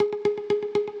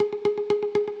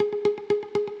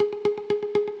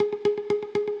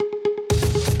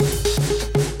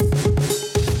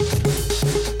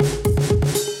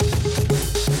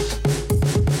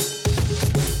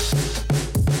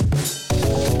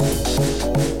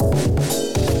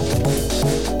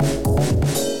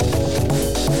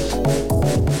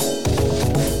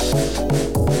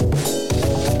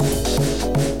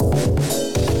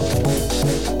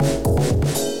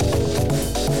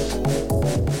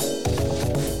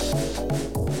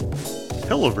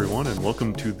Hello, everyone, and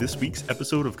welcome to this week's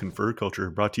episode of Confer Culture,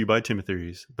 brought to you by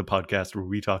Timothy's, the podcast where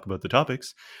we talk about the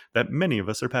topics that many of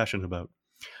us are passionate about.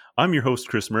 I'm your host,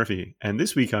 Chris Murphy, and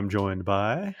this week I'm joined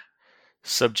by...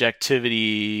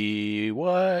 Subjectivity,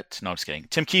 what? No, I'm just kidding.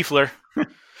 Tim Kiefler.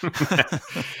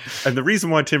 And the reason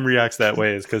why Tim reacts that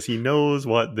way is because he knows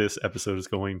what this episode is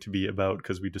going to be about,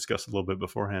 because we discussed a little bit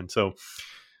beforehand. So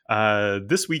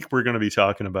this week we're going to be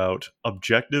talking about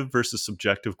objective versus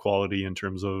subjective quality in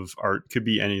terms of art. Could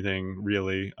be anything,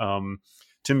 really.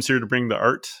 Tim's here to bring the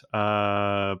art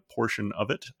portion of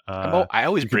it. I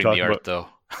always bring the art, though.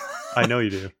 I know you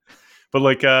do.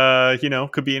 But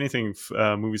could be anything,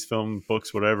 movies, film,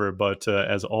 books, whatever. But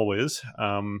as always,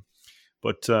 I'm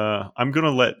going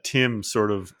to let Tim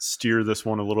sort of steer this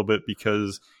one a little bit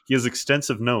because he has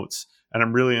extensive notes, and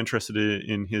I'm really interested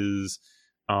in his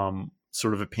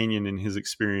sort of opinion and his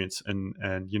experience. And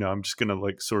I'm just going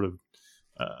to sort of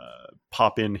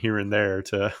pop in here and there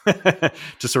to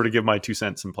to sort of give my 2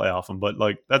 cents and play off them. But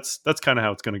that's kind of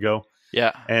how it's going to go.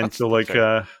 Yeah. And so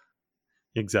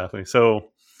exactly.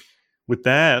 So with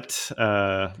that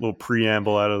little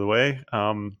preamble out of the way,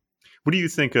 what do you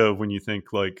think of when you think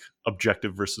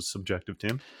objective versus subjective,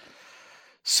 Tim?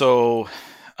 So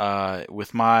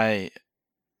with my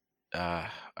I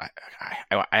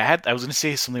was going to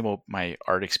say something about my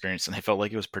art experience, and I felt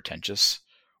like it was pretentious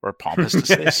or pompous to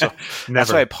say, so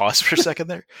that's why I paused for a second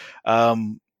there.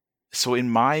 So in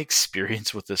my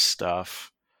experience with this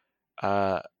stuff,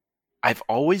 I've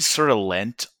always sort of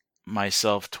lent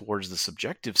myself towards the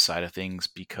subjective side of things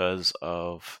because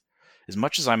of, as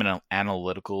much as I'm an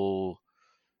analytical,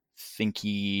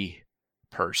 thinky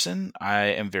person, I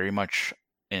am very much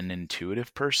an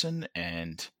intuitive person,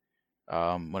 and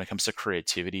when it comes to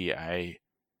creativity, I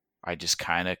just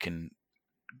kind of can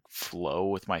flow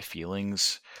with my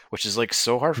feelings, which is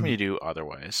so hard for me to do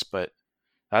otherwise. But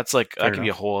that's that could be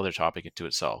a whole other topic into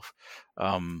itself.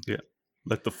 Yeah,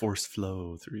 let the force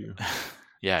flow through you.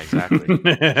 Yeah, exactly.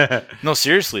 No,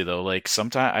 seriously though,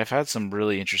 sometimes I've had some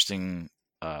really interesting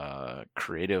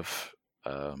creative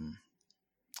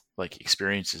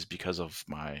experiences because of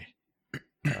my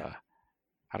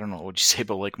I don't know what would you say,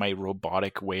 but my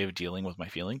robotic way of dealing with my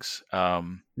feelings.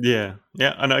 Yeah,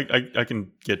 and I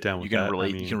can get down with that.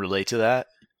 You can relate to that.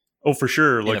 Oh, for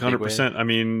sure, 100%. I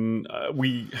mean,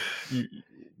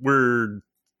 we're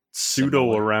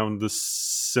pseudo around the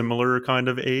similar kind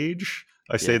of age.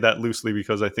 I say that loosely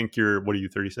because I think what are you,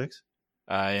 36?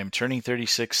 I am turning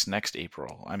 36 next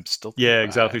April. I'm still 35. Yeah,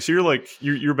 exactly. So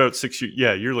you're about 6 years.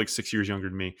 Yeah, you're 6 years younger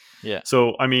than me. Yeah.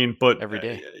 So I mean, but every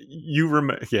day you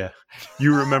remember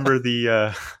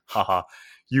the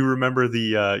you remember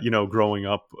the growing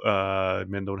up,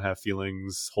 men don't have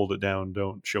feelings, hold it down,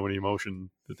 don't show any emotion.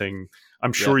 The thing.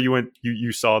 I'm sure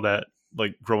you saw that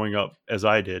growing up as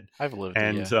I did. I've lived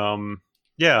and it.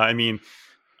 Yeah. I mean,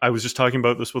 I was just talking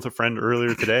about this with a friend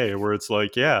earlier today, where it's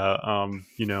growing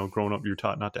up, you're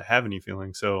taught not to have any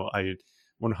feelings. So I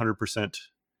 100%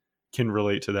 can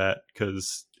relate to that,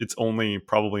 because it's only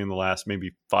probably in the last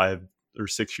maybe 5 or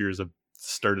 6 years I've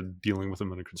started dealing with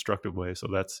them in a constructive way. So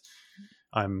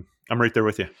I'm right there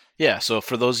with you. Yeah. So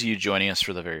for those of you joining us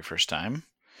for the very first time,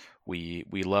 we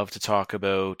love to talk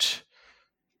about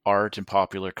art and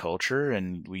popular culture,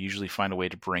 and we usually find a way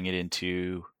to bring it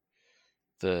into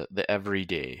the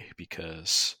everyday,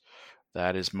 because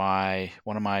that is one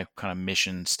of my kind of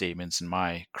mission statements in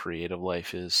my creative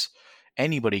life is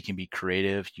anybody can be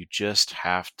creative. You just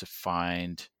have to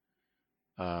find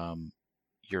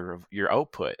your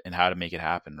output and how to make it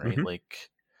happen, right? Mm-hmm.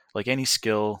 Like any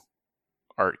skill,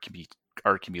 art can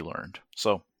be learned.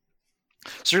 So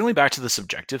certainly back to the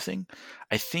subjective thing,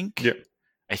 I think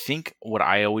what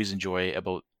I always enjoy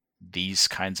about these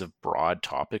kinds of broad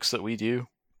topics that we do,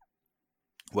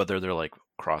 whether they're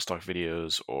crosstalk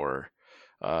videos or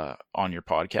on your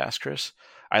podcast, Chris,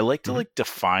 I like to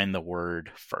define the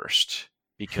word first,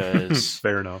 because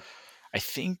fair enough. I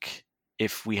think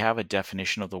if we have a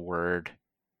definition of the word,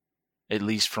 at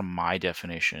least from my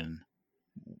definition,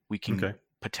 we can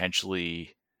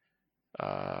potentially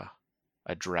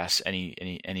address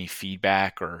any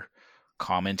feedback or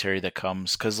commentary that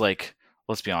comes, because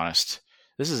let's be honest,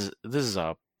 this is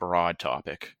a broad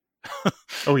topic.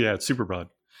 Oh yeah, it's super broad.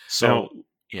 So now,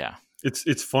 yeah,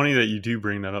 it's funny that you do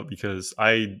bring that up, because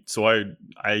I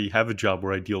have a job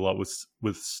where I deal a lot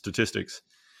with statistics,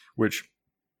 which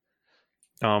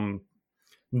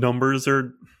numbers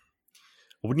are,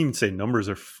 I wouldn't even say numbers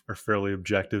are fairly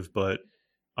objective, but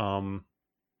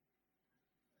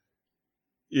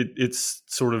it's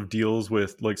sort of deals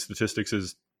with statistics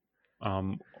is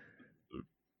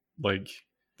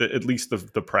at least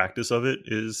the practice of it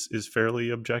is fairly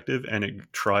objective, and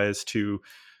it tries to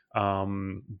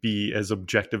be as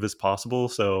objective as possible.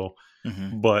 So,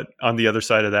 Hmm. but on the other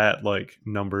side of that, like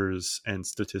numbers and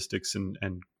statistics and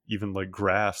even like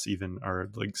graphs even are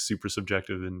like super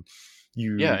subjective, and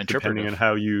Yeah, you depending on interpretive.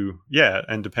 how you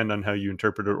and depend on how you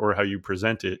interpret it or how you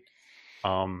present it,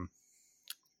 um,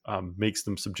 makes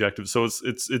them subjective. So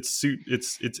it's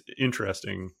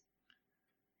interesting,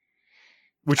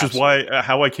 which is why Absolutely.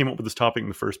 how I came up with this topic in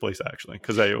the first place, actually,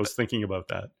 because I was thinking about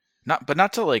that. Not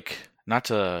to not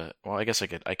to. Well, I guess I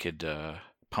could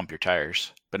pump your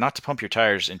tires, but not to pump your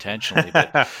tires intentionally.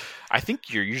 But I think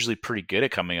you're usually pretty good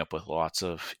at coming up with lots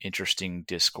of interesting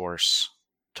discourse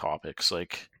topics.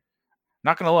 Like,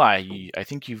 not gonna lie, I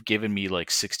think you've given me like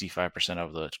 65%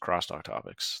 of the crosstalk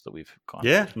topics that we've gone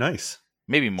Yeah, through. nice,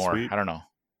 Maybe more. sweet, I don't know.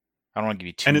 I don't want to give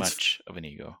you too and it's much of an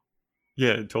ego.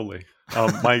 yeah, totally.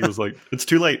 My ego's like, it's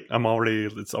too late. It's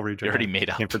already You're already gigantic. made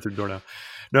I can't up. fit through the door now.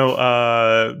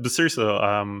 No, but seriously,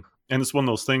 though, and it's one of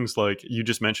those things like you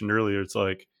just mentioned earlier. It's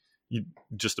like you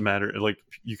just a matter like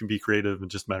you can be creative and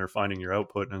just a matter of finding your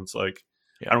output. And it's like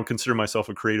I Yeah. don't consider myself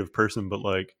a creative person, but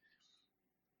like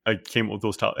I came up with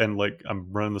those and like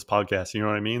I'm running this podcast. You know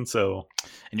what I mean? So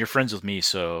And you're friends with me,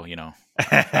 so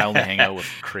I only hang out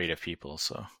with creative people.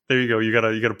 So there you go. You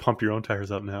gotta pump your own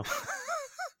tires up now.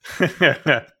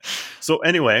 So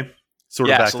anyway, sort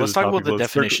of yeah. back So to let's the talk topic, about the but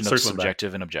definition of circling back.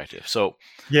 subjective and objective. So,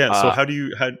 Yeah. So uh, how do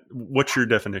you what's your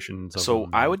definitions of so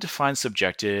them I then? would define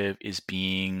subjective as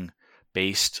being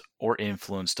based or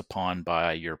influenced upon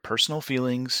by your personal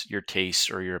feelings, your tastes,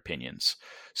 or your opinions.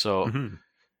 So Hmm.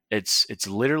 it's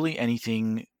literally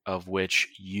anything of which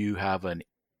you have an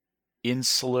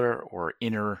insular or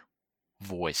inner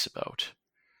voice about.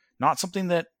 Not something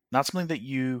that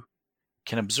you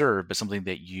can observe, but something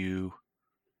that you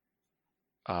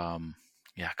um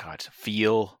yeah, God,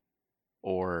 feel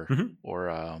or Hmm. or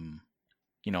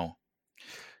you know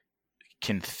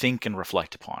can think and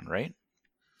reflect upon, right?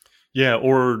 Yeah,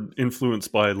 or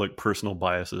influenced by like personal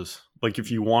biases. Like if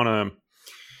you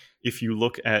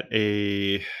look at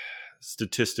a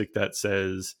statistic that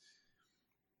says,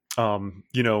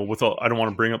 with all, I don't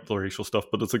want to bring up the racial stuff,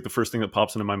 but it's like the first thing that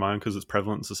pops into my mind because it's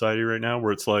prevalent in society right now,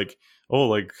 where it's like, oh,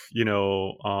 like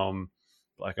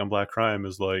black on black crime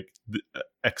is like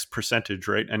X percentage,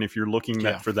 right? And if you're looking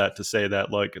Yeah. that for that to say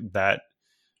that like that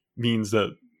means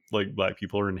that like black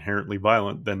people are inherently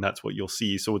violent, then that's what you'll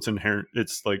see. So it's inherent.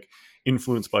 It's like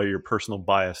influenced by your personal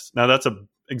bias. Now that's a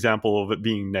example of it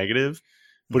being negative,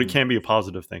 but it Hmm. can be a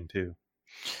positive thing too.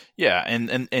 Yeah, and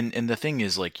the thing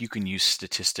is, like, you can use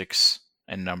statistics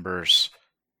and numbers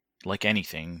like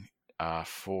anything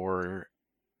for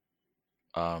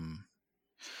um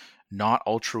not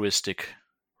altruistic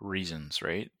reasons,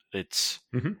 right?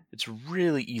 Hmm. It's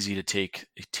really easy to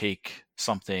take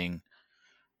something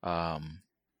um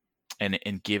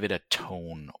and give it a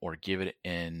tone or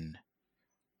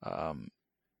um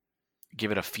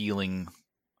give it a feeling.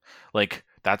 Like,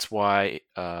 that's why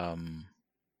I'm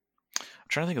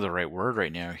trying to think of the right word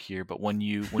right now here, but when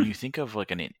you think of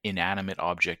like an inanimate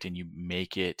object and you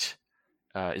make it,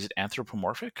 is it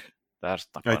anthropomorphic? That's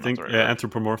not I probably not think the right word.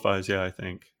 anthropomorphize. Yeah, I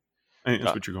think that's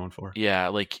Uh, what you're going for. yeah,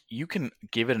 like, you can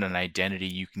give it an identity,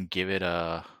 you can give it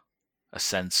a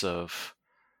sense of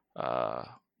uh,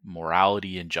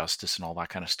 morality and justice and all that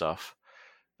kind of stuff,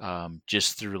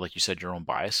 just through, like you said, your own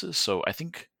biases. So I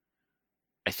think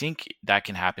that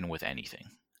can happen with anything,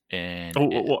 and Oh,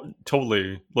 well,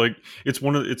 totally. Like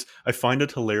it's I find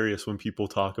it hilarious when people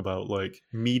talk about like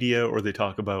media or they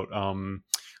talk about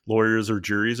lawyers or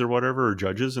juries or whatever or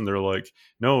judges and they're like,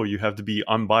 "No, you have to be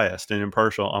unbiased and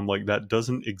impartial." I'm like, "That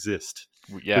doesn't exist.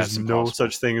 yeah, There's it's no impossible.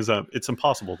 such thing as it's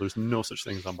impossible. There's no such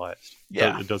thing as unbiased.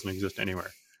 Yeah. It doesn't exist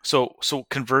anywhere So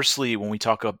conversely, when we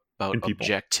talk about in people."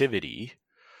 objectivity,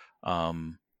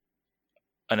 um,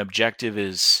 an objective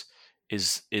is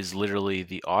literally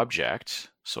the object.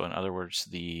 So in other words,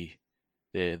 the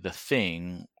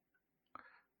thing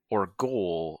or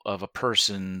goal of a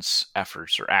person's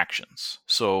efforts or actions.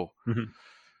 Hmm.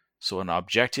 So an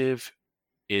objective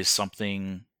is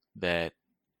something that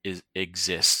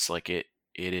exists, like it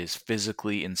is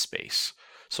physically in space.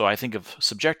 So I think of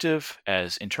subjective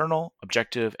as internal,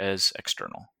 objective as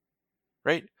external,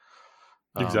 right?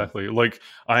 Um, Exactly. Like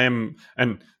I am,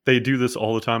 and they do this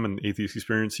all the time in the Atheist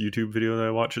Experience YouTube video that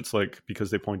I watch. It's like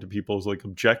because they point to people as like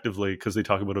objectively, because they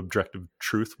talk about objective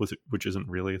truth, which isn't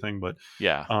really a thing, but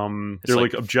yeah, it's they're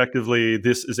like like objectively,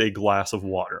 this is a glass of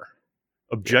water.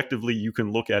 yeah, Objectively, you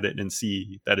can look at it and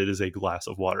see that it is a glass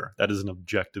of water. That is an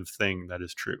objective thing that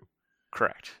is true.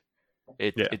 correct.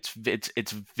 It Yeah.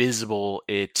 it's visible.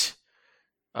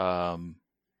 Um,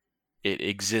 it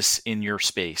exists in your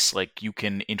space. Like you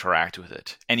can interact with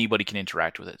it. Anybody can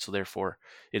interact with it. So therefore,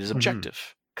 it is Hmm.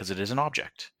 objective because it is an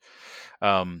object.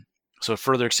 Um, so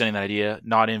further extending that idea,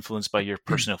 not influenced by your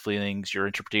personal feelings, your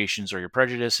interpretations, or your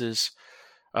prejudices.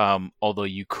 Although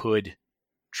you could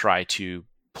try to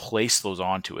place those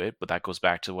onto it, but that goes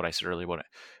back to what I said earlier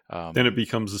about Then it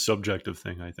becomes a subjective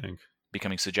thing, I think.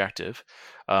 becoming subjective.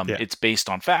 Yeah. It's based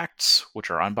on facts, which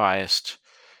are unbiased,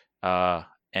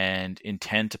 and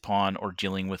intent upon or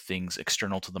dealing with things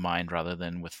external to the mind rather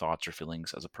than with thoughts or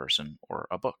feelings as a person or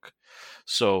a book.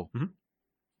 So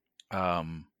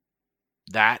Mhm.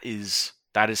 that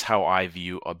is how I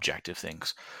view objective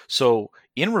things. So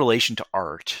in relation to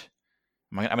art,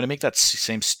 I'm going to make that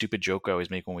same stupid joke I always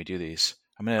make when we do these.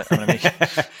 I'm going to make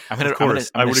Of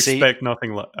course, I'm going to say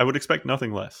I would expect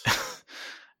nothing less.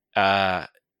 uh,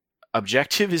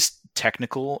 objective is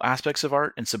technical aspects of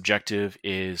art and subjective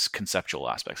is conceptual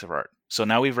aspects of art. So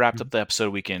now we've wrapped up the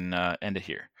episode. We can end it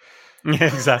here. Yeah,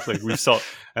 exactly. We've solved,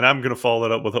 and I'm gonna follow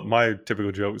that up with my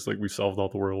typical jokes. Like we've solved all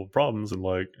the world problems, and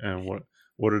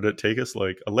what did it take us?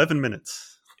 Like 11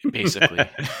 minutes, Basically.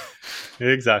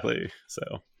 exactly. So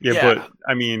yeah, Yeah. but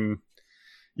I mean,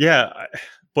 yeah,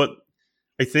 but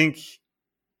I think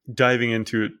diving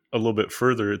into it a little bit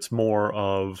further, it's more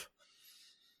of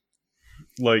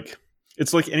like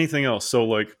it's like anything else. So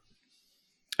like,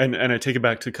 and I take it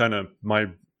back to kind of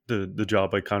the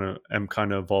job I kind of am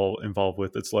kind of involved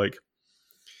with. It's like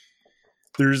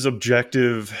there's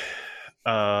objective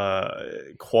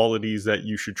qualities that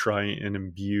you should try and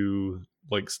imbue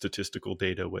like statistical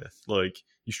data with. Like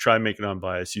you should try and make it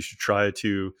unbiased. You should try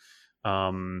to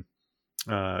um,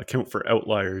 account for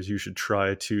outliers. You should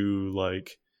try to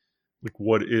like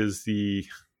what is the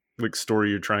like story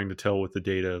you're trying to tell with the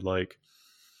data. Like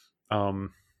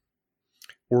um,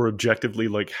 or objectively,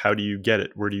 like how do you get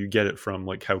it? Where do you get it from?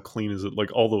 Like how clean is it?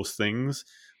 Like all those things.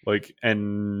 Like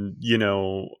and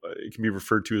it can be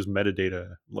referred to as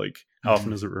metadata. Like how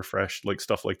often is it refreshed? Like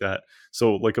stuff like that.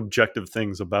 So like objective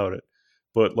things about it.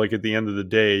 But like at the end of the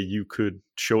day, you could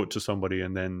show it to somebody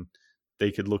and then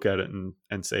they could look at it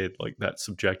and say like that's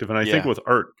subjective. And I think Yeah. with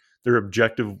art, there are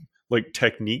objective like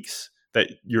techniques that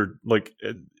you're like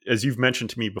as you've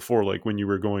mentioned to me before, like when you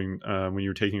were when you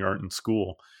were taking art in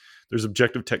school, there's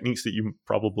objective techniques that you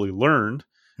probably learned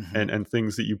and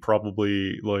things that you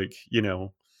probably like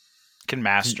Can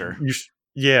master.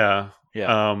 yeah.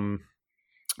 Yeah.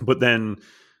 But then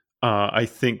I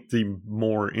think the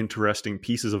more interesting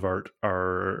pieces of art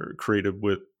are created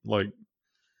with like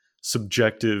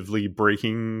subjectively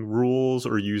breaking rules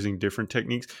or using different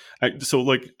techniques. So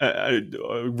like a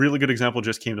really good example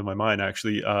just came to my mind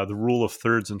actually, the rule of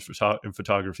thirds in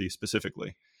photography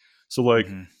specifically. So like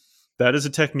that is a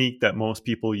technique that most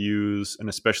people use, and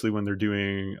especially when they're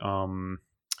doing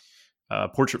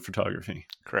portrait photography.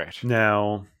 Correct.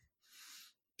 Now,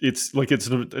 it's like it's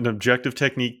an objective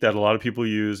technique that a lot of people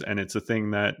use, and it's a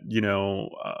thing that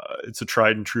it's a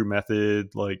tried and true method.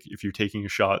 Like if you're taking a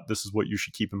shot, this is what you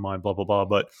should keep in mind. Blah blah blah.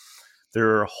 But there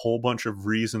are a whole bunch of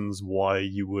reasons why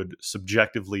you would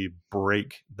subjectively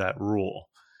break that rule,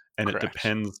 and Correct. it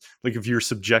depends. Like if you're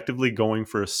subjectively going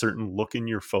for a certain look in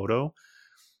your photo,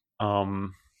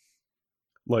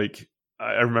 like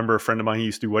I remember a friend of mine, he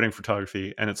used to do wedding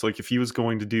photography, and it's like if he was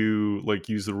going to do like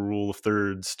use the rule of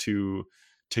thirds to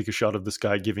take a shot of this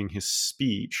guy giving his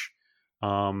speech,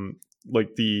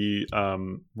 like the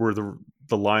where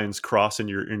the lines cross in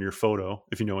your photo,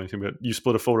 if you know anything, but you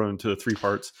split a photo into three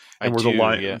parts, and where the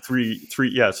line yeah. three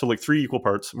so like three equal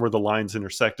parts where the lines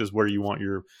intersect is where you want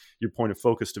your point of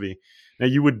focus to be. Now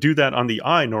you would do that on the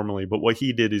eye normally, but what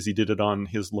he did is he did it on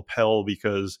his lapel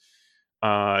because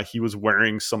he was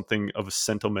wearing something of a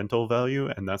sentimental value,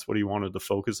 and that's what he wanted to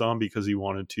focus on because he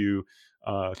wanted to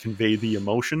convey the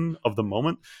emotion of the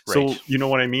moment. Right. So you know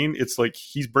what I mean? It's like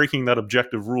he's breaking that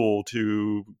objective rule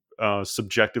to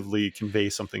subjectively convey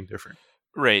something different.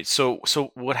 Right. So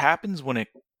what happens when it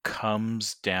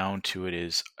comes down to it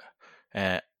is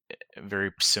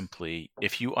very simply,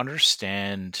 if you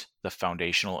understand the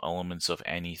foundational elements of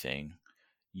anything,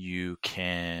 you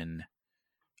can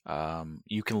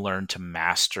learn to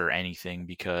master anything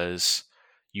because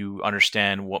you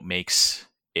understand what makes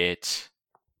it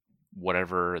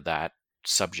whatever that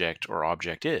subject or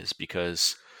object is,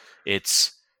 because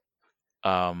it's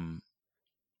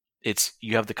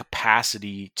you have the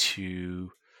capacity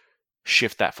to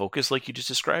shift that focus like you just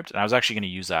described. And I was actually going to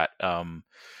use that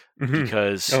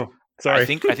because Oh, sorry. I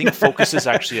think focus is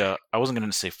actually I wasn't going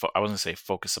to say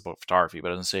focus about photography, but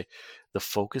I was going to say the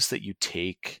focus that you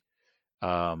take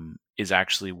is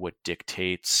actually what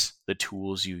dictates the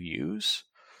tools you use.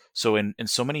 So in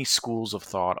so many schools of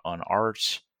thought on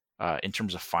art, in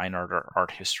terms of fine art or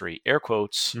art history, air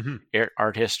quotes, Mm-hmm.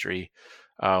 art history,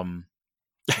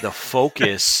 the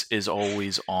focus is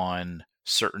always on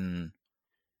certain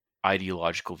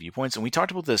ideological viewpoints. And we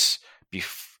talked about this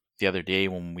the other day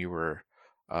when we were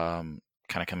kind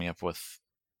of coming up with,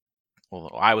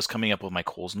 well, I was coming up with my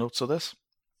Coles notes of this.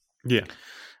 Yeah.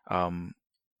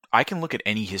 I can look at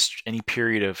any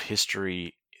period of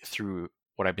history through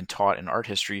what I've been taught in art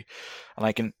history, and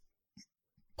I can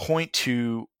point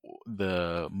to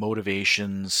the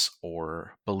motivations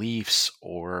or beliefs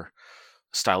or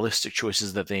stylistic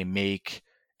choices that they make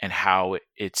and how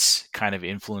it's kind of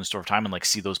influenced over time, and like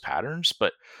see those patterns.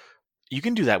 But you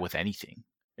can do that with anything.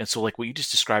 And so like what you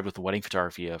just described with the wedding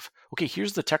photography of, okay,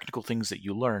 here's the technical things that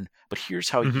you learn, but here's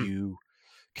how Mm-hmm. you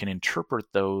can interpret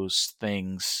those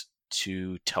things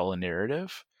to tell a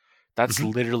narrative. That's Mm-hmm.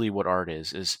 literally what art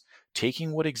is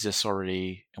taking what exists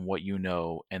already and what you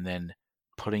know, and then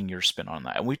putting your spin on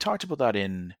that. And we talked about that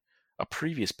in a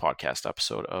previous podcast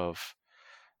episode of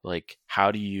like,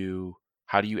 how do you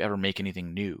ever make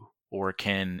anything new, or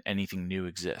can anything new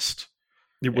exist?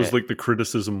 It was like the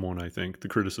criticism one, I think, the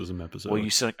criticism episode. Well, you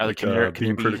said, like can there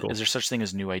being be, critical. is there such thing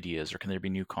as new ideas, or can there be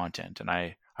new content? And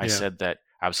I Yeah. said that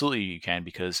absolutely you can,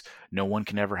 because no one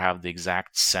can ever have the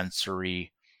exact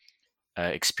sensory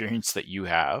experience that you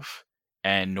have,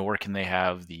 and nor can they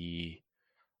have the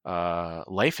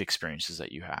life experiences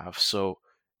that you have. So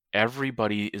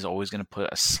everybody is always going to put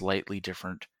a slightly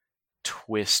different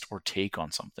twist or take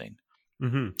on something.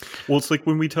 Mm-hmm. Well, it's like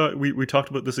when we talked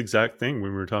about this exact thing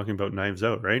when we were talking about Knives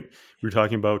Out, right? We were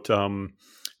talking about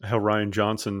how Rian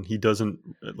Johnson, he doesn't,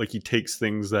 like, he takes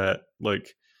things that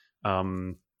like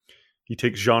he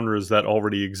takes genres that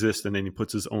already exist and then he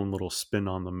puts his own little spin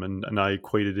on them, and I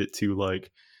equated it to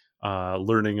like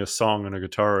learning a song on a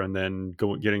guitar and then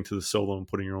getting to the solo and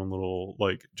putting your own little,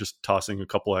 like, just tossing a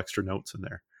couple extra notes in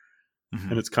there. Mm-hmm.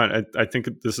 And it's kind of, I think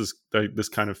this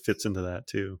kind of fits into that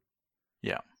too.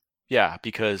 Yeah,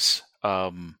 because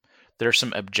there are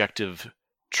some objective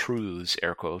truths,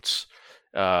 air quotes,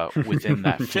 within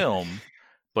that film,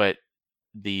 but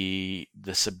the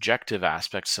subjective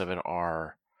aspects of it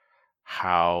are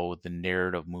how the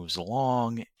narrative moves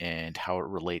along and how it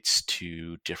relates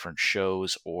to different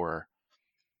shows or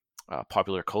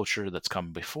popular culture that's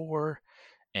come before,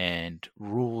 and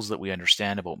rules that we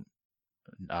understand about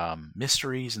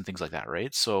mysteries and things like that,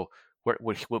 right? So what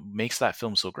makes that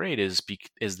film so great is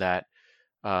that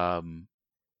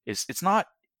it's not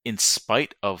in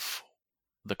spite of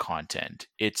the content;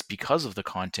 it's because of the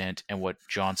content and what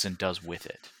Johnson does with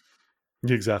it.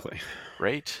 Exactly.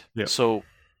 Right. Yeah. So,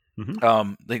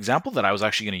 Mm-hmm. the example that I was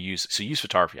actually going to use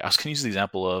photography. I was going to use the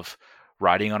example of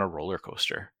riding on a roller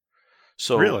coaster.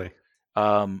 So, Really?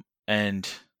 and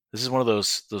this is one of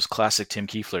those classic Tim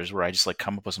Kieflers where I just like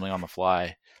come up with something on the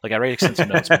fly. Like I write extensive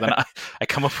notes, but then I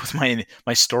come up with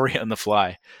my story on the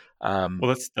fly.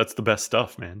 Well, that's the best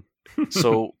stuff, man.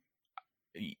 So,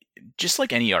 just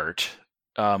like any art,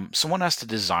 someone has to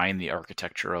design the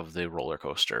architecture of the roller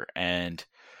coaster and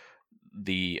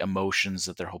the emotions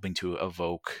that they're hoping to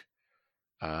evoke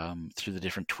through the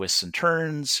different twists and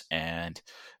turns, and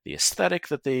the aesthetic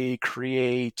that they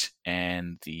create,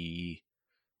 and the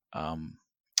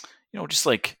just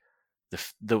like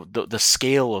the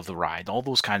scale of the ride, all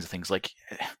those kinds of things. Like,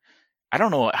 I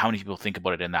don't know how many people think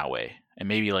about it in that way, and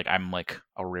maybe like I'm like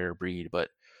a rare breed, but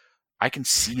I can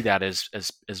see that as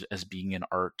being an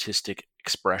artistic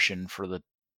expression for the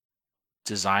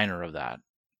designer of that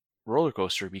roller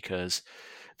coaster, because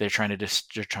they're trying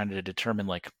to determine,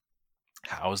 like,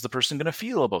 how is the person going to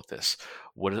feel about this?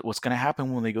 What's going to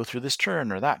happen when they go through this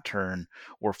turn or that turn?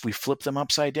 Or if we flip them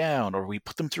upside down, or we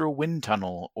put them through a wind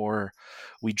tunnel, or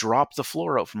we drop the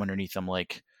floor out from underneath them.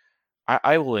 Like,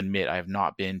 I will admit I have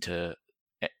not been to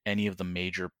any of the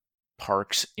major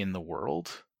parks in the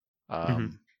world,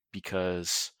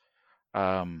 because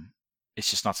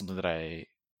it's just not something that I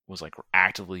was like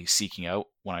actively seeking out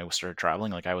when I started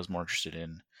traveling. Like, I was more interested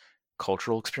in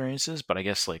cultural experiences, but I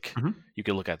guess like you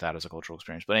could look at that as a cultural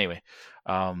experience. But anyway,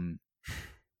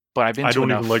 but I've been I to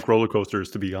don't enough. even like roller coasters,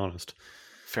 to be honest.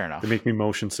 Fair enough. They make me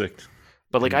motion sick.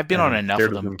 But like, I've been on enough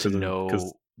of them to know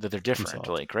that they're different.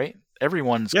 Like, right?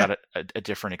 Everyone's got a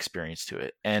different experience to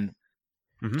it. And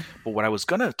but what I was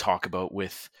going to talk about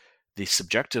with the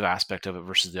subjective aspect of it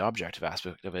versus the objective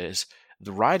aspect of it is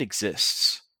the ride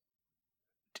exists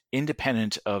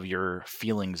independent of your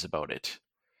feelings about it.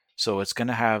 So it's going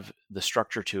to have the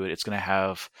structure to it. It's going to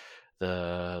have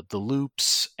the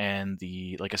loops and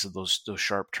the, like I said, those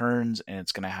sharp turns, and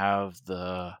it's going to have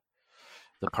the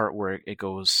the part where it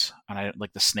goes, and I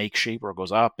like the snake shape where it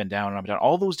goes up and down and up and down.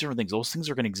 All those different things. Those things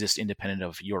are going to exist independent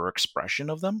of your expression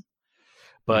of them.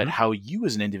 But Hmm. how you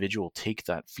as an individual take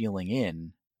that feeling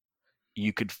in,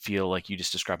 you could feel like you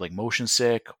just described, like motion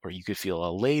sick, or you could feel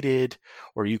elated,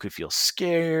 or you could feel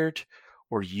scared,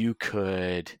 or you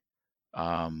could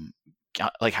um,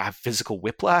 like have physical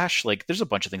whiplash. Like there's a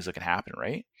bunch of things that can happen,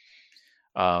 right?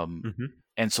 Um, Hmm.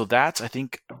 and so that's, I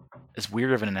think, as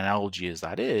weird of an analogy as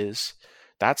that is,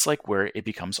 that's like where it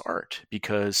becomes art,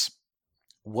 because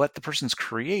what the person's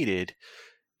created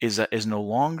is no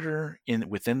longer in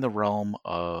within the realm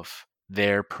of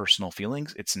their personal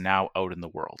feelings. It's now out in the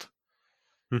world.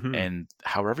 Hmm. And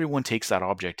how everyone takes that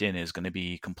object in is going to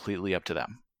be completely up to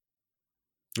them.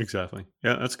 Exactly.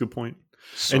 Yeah, that's a good point.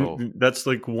 So, And that's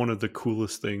like one of the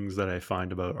coolest things that I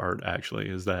find about art actually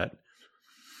is that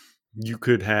you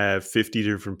could have 50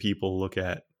 different people look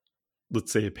at,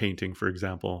 let's say, a painting, for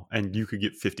example, and you could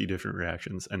get 50 different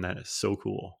reactions. And that is so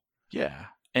cool. yeah.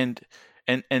 And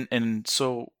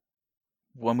so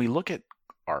when we look at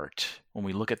art, when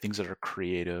we look at things that are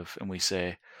creative and we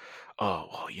say, "Oh,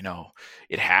 well,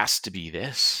 it has to be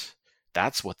this.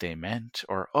 That's what they meant."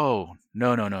 Or, "Oh,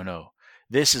 no, no, no, no.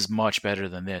 This is much better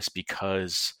than this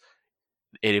because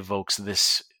it evokes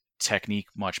this technique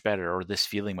much better or this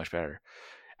feeling much better."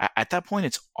 At that point,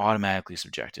 it's automatically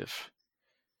subjective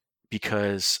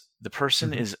because the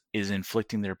person Hmm. is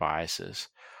inflicting their biases.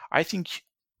 I think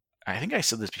I think I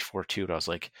said this before too, but I was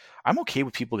like, I'm okay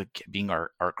with people being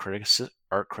art critics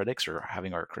or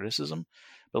having art criticism,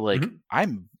 but like Hmm.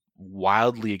 I'm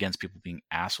wildly against people being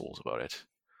assholes about it.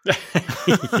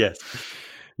 Yes.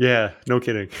 Yeah, no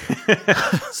kidding.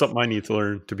 Something I need to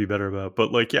learn to be better about.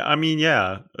 But like, yeah, I mean,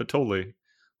 yeah, totally.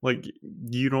 Like,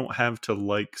 you don't have to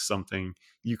like something.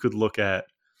 You could look at,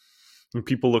 and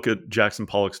people look at Jackson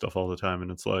Pollock stuff all the time,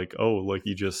 and it's like, oh, like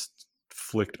you just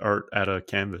flicked art at a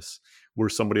canvas where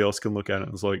somebody else can look at it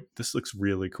and it's like, this looks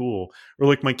really cool. Or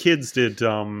like my kids did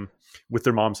with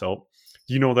their mom's help.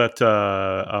 You know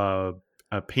that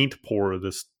paint pour,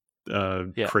 this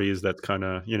Yeah, craze that's kind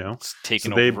of, it's so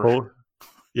taken they over. both,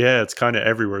 yeah, it's kind of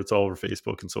everywhere. It's all over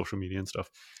Facebook and social media and stuff.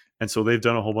 And so they've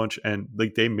done a whole bunch, and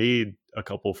like they made a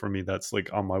couple for me that's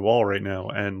like on my wall right now.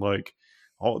 And like,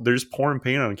 oh, they're just pouring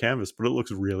paint on canvas, but it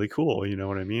looks really cool. You know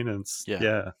what I mean? And it's, Yeah,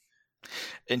 yeah.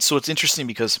 and so it's interesting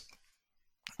because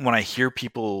when I hear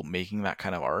people making that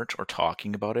kind of art or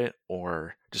talking about it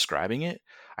or describing it,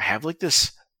 I have like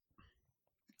this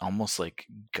almost like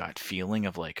gut feeling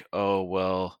of like, oh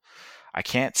well, I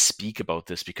can't speak about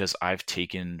this because I've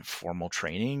taken formal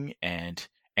training and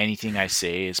anything I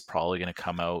say is probably going to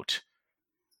come out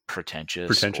pretentious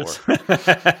Pretentious. or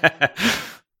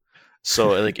so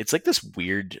like it's like this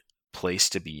weird place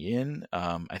to be in.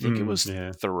 I think it was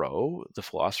Yeah. Thoreau, the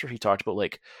philosopher, he talked about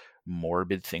like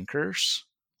morbid thinkers.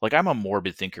 Like I'm a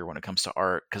morbid thinker when it comes to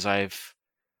art because I've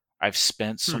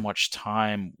spent so Hmm. much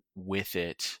time with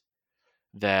it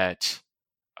that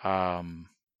and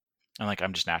like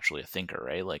I'm just naturally a thinker,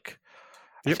 right? Like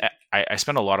Yep. I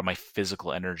spend a lot of my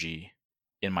physical energy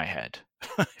in my head,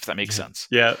 if that makes Yeah. sense.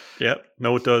 Yeah. Yeah.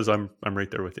 No, it does. I'm right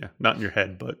there with you. Not in your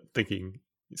head, but thinking,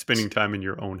 spending time in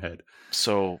your own head.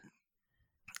 So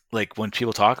like when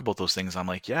people talk about those things, I'm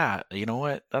like, yeah, you know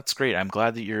what? That's great. I'm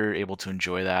glad that you're able to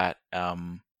enjoy that.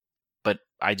 But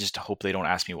I just hope they don't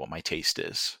ask me what my taste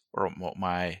is or what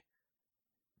my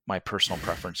personal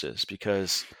preference is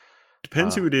because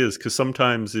Depends uh, who it is, because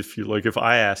sometimes if you like, if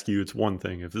I ask you, it's one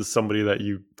thing. If it's somebody that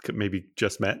you maybe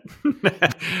just met,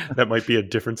 that might be a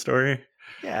different story.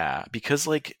 yeah, because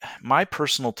like my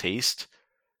personal taste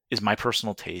is my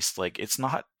personal taste. Like it's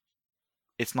not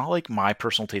like my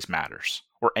personal taste matters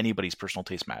or anybody's personal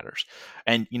taste matters.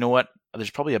 And you know what? There's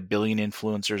probably a billion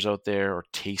influencers out there or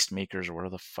taste makers or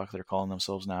whatever the fuck they're calling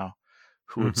themselves now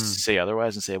who would Hmm. say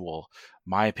otherwise and say, well,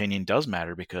 my opinion does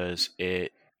matter because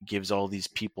it gives all these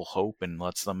people hope and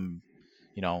lets them,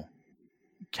 you know,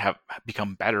 have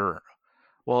become better.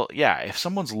 Well, yeah, if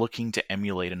someone's looking to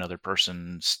emulate another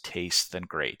person's taste, then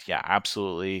great. Yeah,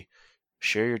 absolutely.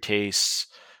 Share your tastes,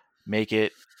 make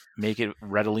it make it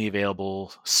readily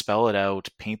available, spell it out,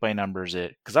 paint by numbers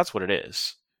it, because that's what it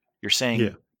is. You're Yeah.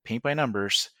 saying paint by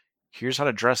numbers, here's how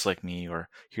to dress like me, or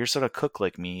here's how to cook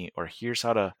like me, or here's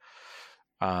how to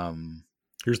um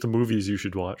Here's the movies you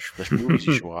should watch. the movies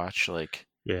you should watch. Like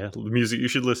Yeah, the music you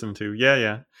should listen to. Yeah,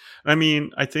 yeah. I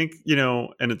mean, I think,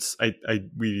 and it's I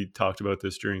we talked about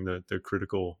this during the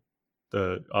critical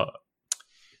the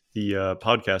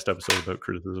podcast episode about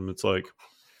criticism. It's like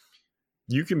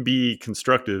you can be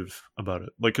constructive about it.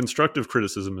 Like constructive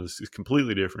criticism is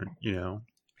completely different.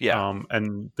 Yeah.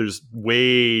 And there's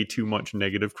way too much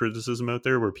negative criticism out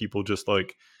there where people just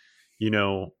like, you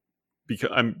know,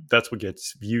 because that's what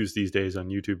gets views these days on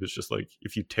YouTube. Is just like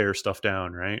if you tear stuff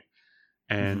down, right?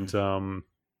 And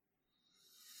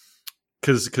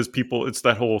because people, it's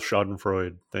that whole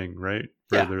Schadenfreude thing, right?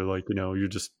 Where Yeah. they're like, you're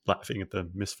just laughing at the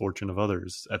misfortune of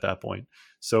others at that point.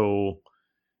 So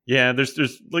yeah,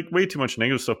 there's like way too much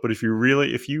negative stuff. But if you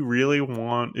really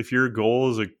want, if your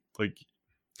goal is like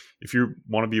if you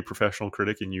want to be a professional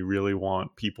critic and you really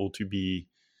want people to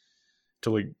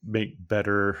like make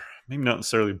better, maybe not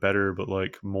necessarily better, but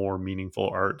like more meaningful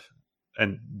art,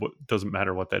 and what doesn't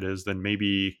matter what that is, then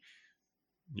maybe,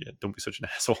 yeah, don't be such an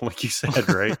asshole, like you said,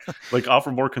 right? Like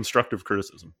offer more constructive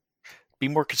criticism. Be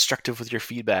more constructive with your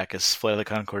feedback, as Flight of the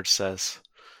Conchords says.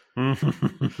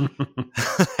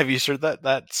 Have you heard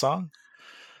that song?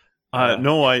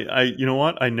 No, I you know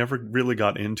what? I never really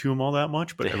got into them all that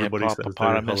much, but The everybody says they're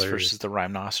hippopotamus hilarious. versus the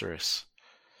rhinoceros.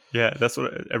 Yeah, that's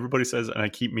what everybody says, and I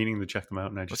keep meaning to check them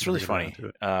out, and I just It's never really get around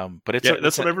funny. to it. But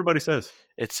That's what everybody says.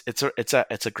 It's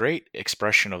a great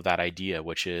expression of that idea,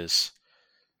 which is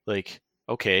like,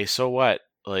 okay, so what?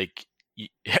 Like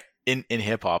in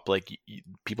hip hop, like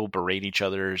people berate each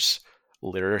other's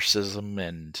lyricism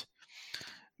and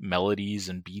melodies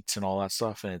and beats and all that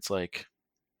stuff, and it's like,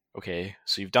 okay,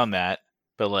 so you've done that,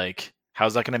 but like,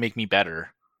 how's that going to make me better?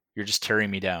 You're just tearing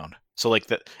me down. So like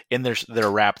that in their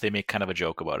rap, they make kind of a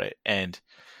joke about it, and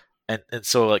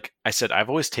so like I said, I've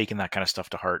always taken that kind of stuff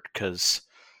to heart because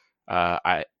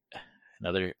I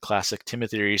another classic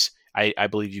Timothy theories. I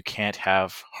believe you can't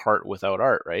have heart without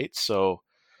art, right? So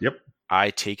Yep.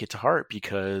 I take it to heart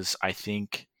because I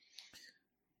think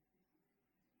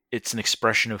it's an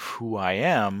expression of who I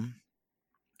am.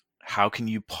 How can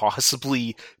you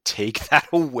possibly take that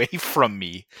away from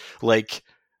me? Like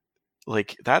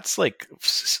that's like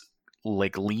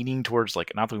leaning towards,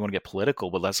 like, not that we want to get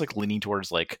political, but that's like leaning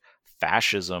towards like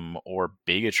fascism or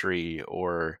bigotry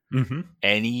or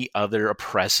any other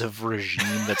oppressive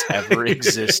regime that's ever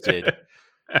existed.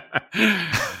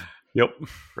 Yep.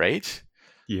 Right?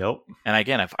 Yep. And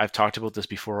again, I've talked about this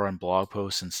before on blog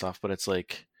posts and stuff, but it's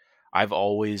like I've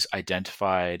always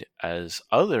identified as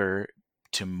other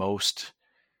to most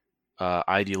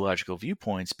ideological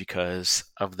viewpoints because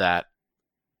of that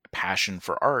passion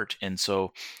for art. And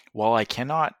so while I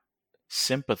cannot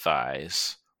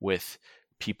sympathize with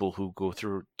people who go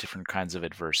through different kinds of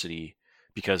adversity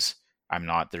because I'm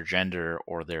not their gender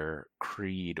or their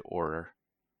creed or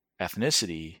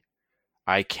ethnicity,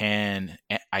 I can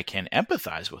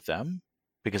empathize with them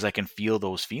because I can feel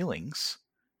those feelings.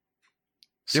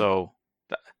 So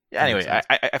anyway,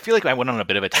 I feel like I went on a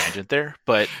bit of a tangent there,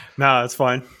 but nah, it's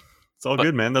fine. It's all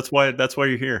good, man. That's why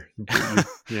you're here.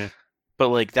 Yeah. But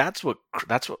like that's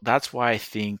why I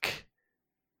think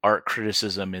art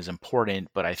criticism is important,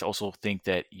 but I also think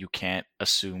that you can't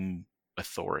assume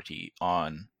authority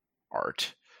on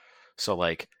art. So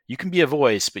like you can be a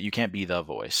voice, but you can't be the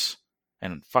voice.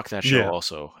 And fuck that show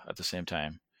also at the same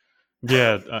time.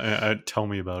 Yeah, I tell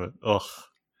me about it. Ugh.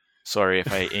 Sorry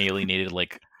if I alienated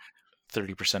like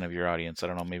 30% of your audience. I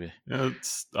don't know, maybe.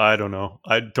 I don't know.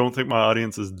 I don't think my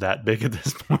audience is that big at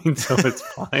this point, so it's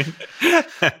fine.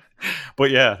 But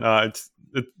yeah,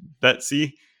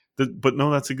 but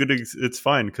no, that's a good. It's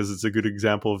fine because it's a good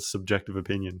example of subjective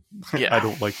opinion. Yeah. I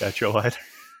don't like that show either.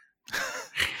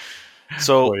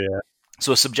 So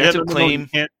so a subjective claim.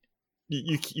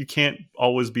 You can't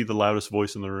always be the loudest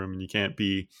voice in the room, and you can't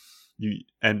be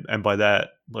and by that,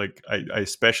 like I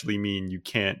especially mean you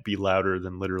can't be louder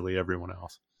than literally everyone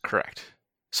else. Correct.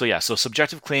 So yeah, so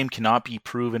subjective claim cannot be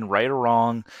proven right or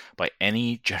wrong by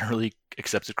any generally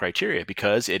accepted criteria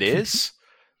because it is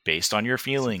based on your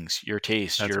feelings, your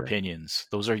tastes, your opinions.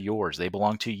 Those are yours. They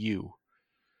belong to you.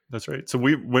 That's right. So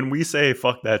when we say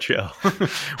fuck that show,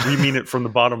 we mean it from the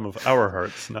bottom of our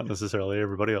hearts, not necessarily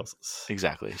everybody else's.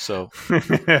 Exactly. So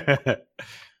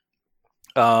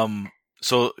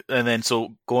so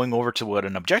going over to what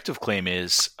an objective claim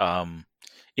is,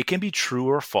 it can be true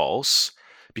or false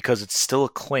because it's still a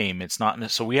claim. It's not.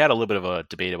 So we had a little bit of a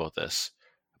debate about this,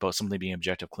 about something being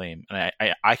objective claim, and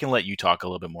I can let you talk a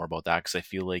little bit more about that because I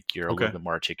feel like you're a little bit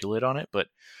more articulate on it. But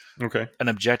an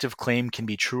objective claim can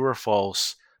be true or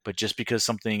false, but just because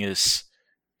something is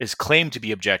claimed to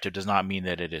be objective does not mean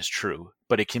that it is true.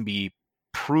 But it can be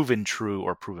proven true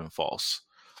or proven false,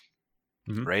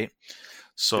 right?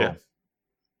 So.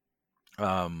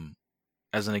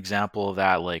 As an example of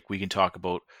that, like we can talk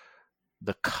about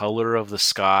the color of the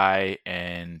sky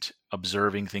and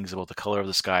observing things about the color of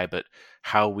the sky, but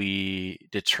how we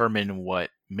determine what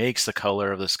makes the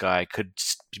color of the sky could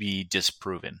be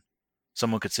disproven.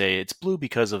 someone could say it's blue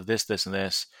because of this, this, and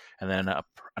this, and then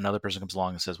another person comes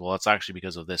along and says, well, it's actually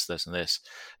because of this, this, and this.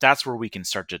 That's where we can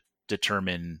start to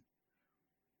determine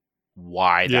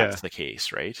why Yeah. that's the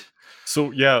case, right? So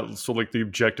like the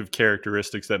objective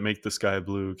characteristics that make the sky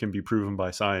blue can be proven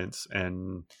by science,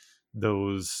 and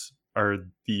those are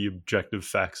the objective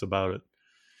facts about it.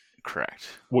 Correct.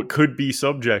 What could be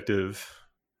subjective,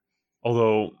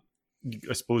 although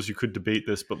I suppose you could debate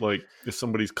this, but like if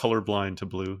somebody's colorblind to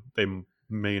blue, they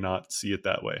may not see it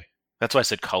that way. That's why I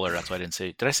said color. That's why I didn't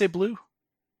say. Did I say blue?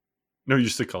 No, you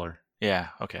said color. Yeah.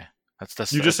 Okay.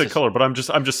 You just said color, but I'm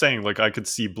just saying, like, I could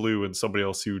see blue, and somebody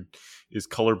else who is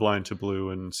colorblind to blue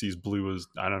and sees blue as,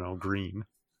 I don't know, green.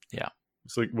 Yeah.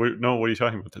 It's like, what are you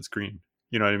talking about? That's green.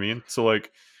 You know what I mean? So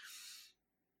like,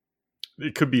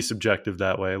 it could be subjective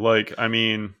that way. Like, I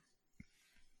mean,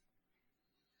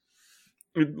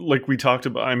 like we talked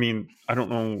about. I mean, I don't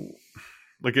know.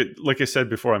 Like I said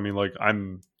before. I mean, like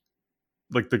I'm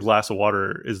like the glass of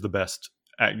water is the best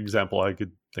example I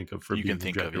could think of for you being can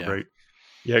think objective, of, yeah. right?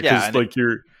 Yeah, because like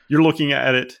you're looking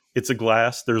at it, it's a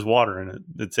glass, there's water in it.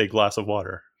 It's a glass of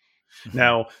water. Mm-hmm.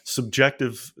 Now,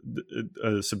 subjective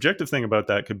thing about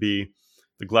that could be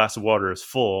the glass of water is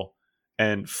full,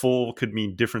 and full could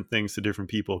mean different things to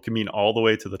different people. It could mean all the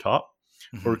way to the top,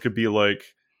 mm-hmm. or it could be like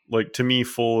to me,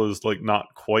 full is like not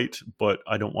quite, but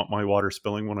I don't want my water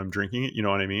spilling when I'm drinking it. You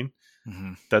know what I mean?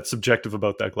 Mm-hmm. That's subjective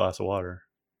about that glass of water.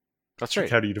 That's right.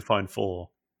 Like, how do you define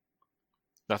full?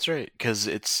 That's right, because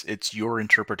it's your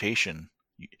interpretation.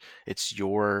 It's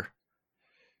your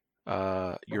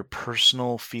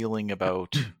personal feeling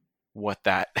about what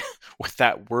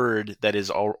that word that is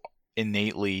all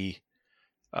innately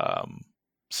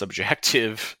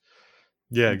subjective.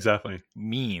 Yeah, exactly.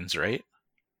 Means, right?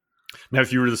 Now,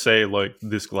 if you were to say like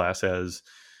this glass has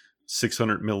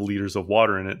 600 milliliters of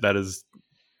water in it,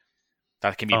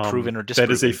 that can be proven or disproven.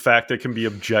 That is a fact that can be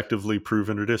objectively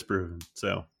proven or disproven.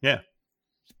 So, yeah.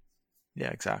 Yeah,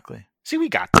 exactly. See, we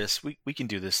got this. We can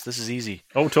do this. This is easy.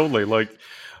 Oh, totally. Like,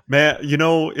 man, you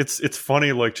know, it's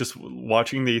funny, like, just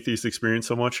watching the atheist experience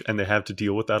so much, and they have to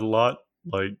deal with that a lot.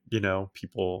 Like, you know,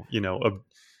 people, you know,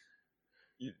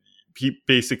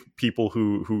 basic people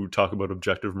who talk about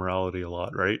objective morality a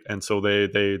lot, right? And so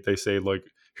they say, like,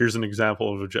 here's an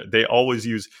example of they always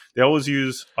use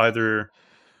either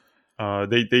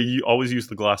they always use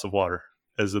the glass of water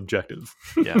as objective.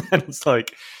 Yeah. And it's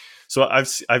like, so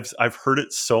I've heard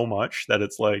it so much that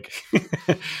it's like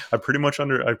I pretty much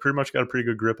got a pretty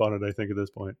good grip on it, I think, at this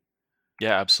point.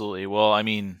 Yeah, absolutely. Well, I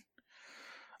mean,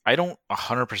 I don't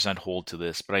 100% hold to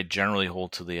this, but I generally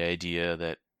hold to the idea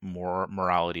that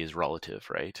morality is relative,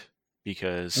 right?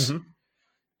 Because mm-hmm.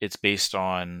 it's based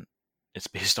on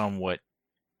what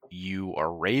you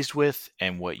are raised with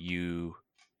and what you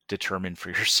determine for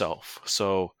yourself.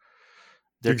 So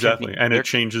exactly, and it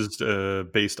changes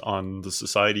based on the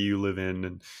society you live in,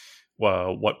 and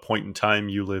what point in time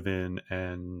you live in,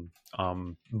 and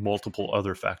multiple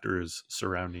other factors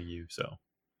surrounding you. So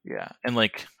yeah, and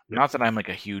like, not that I'm like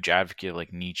a huge advocate of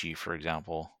like Nietzsche, for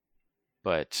example,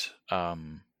 but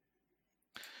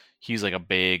he's like a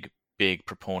big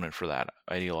proponent for that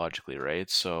ideologically, right?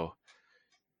 So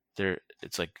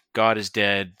it's like God is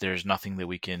dead. There's nothing that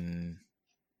we can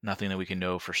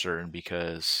know for certain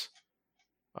because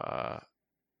I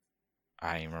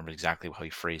don't remember exactly how he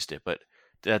phrased it, but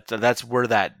that's where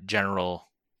that general.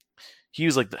 He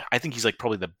was like, I think he's like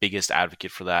probably the biggest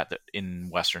advocate for that in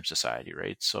Western society,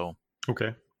 right? So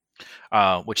okay,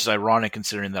 which is ironic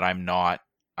considering that I'm not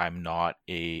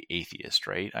a atheist,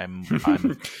 right? I'm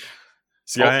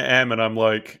See, I am, and I'm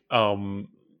like, I'm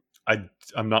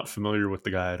not familiar with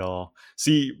the guy at all.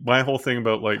 See, my whole thing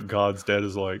about like God's dead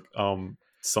is like,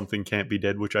 something can't be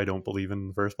dead, which I don't believe in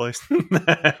the first place.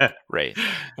 Right.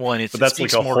 Well, and that's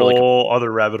like a whole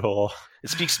other rabbit hole. It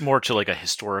speaks more to like a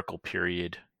historical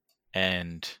period,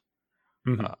 and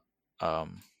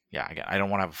mm-hmm. Yeah, again, I don't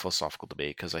want to have a philosophical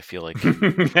debate because I feel like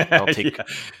I'll take. Yeah.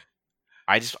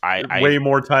 I way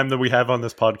more time than we have on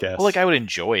this podcast. Well, like, I would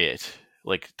enjoy it.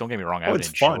 Like, don't get me wrong, I would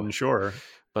enjoy fun, it. Sure.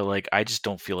 But like, I just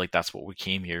don't feel like that's what we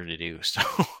came here to do. So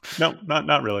no,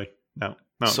 not really. No.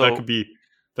 So, that could be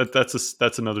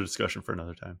that's another discussion for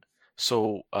another time.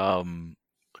 So, kind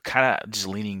of just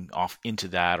leaning off into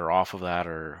that or off of that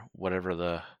or whatever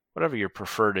your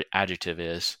preferred adjective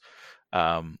is.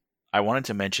 I wanted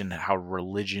to mention how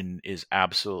religion is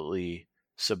absolutely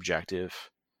subjective.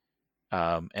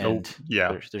 And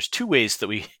there's two ways that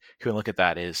we can look at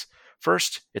that. Is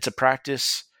first, it's a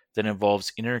practice that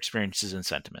involves inner experiences and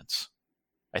sentiments.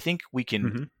 I think we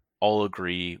can all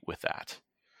agree with that.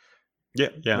 Yeah,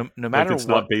 yeah. No Like matter it's what.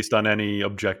 not based on any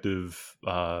objective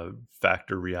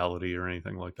factor reality or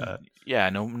anything like that. Yeah,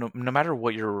 no matter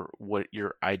what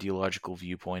your ideological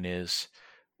viewpoint is,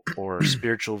 or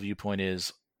spiritual viewpoint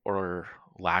is, or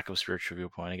lack of spiritual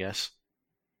viewpoint, I guess.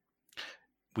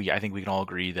 I think we can all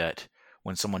agree that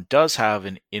when someone does have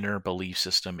an inner belief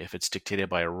system, if it's dictated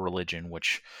by a religion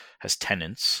which has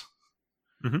tenets,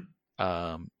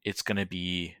 Hmm. it's going to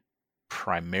be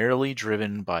primarily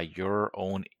driven by your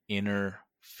own inner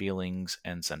feelings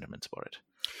and sentiments about it.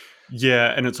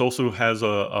 Yeah, and it's also has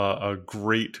a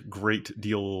great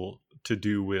deal to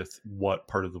do with what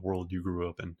part of the world you grew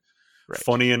up in. Right.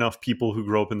 Funny enough, people who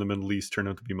grow up in the Middle East turn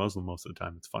out to be Muslim most of the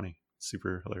time. It's funny,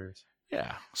 super hilarious.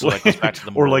 Yeah. So that goes back to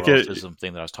the Or moral like it relativism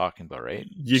thing that I was talking about, right?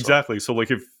 So exactly. So like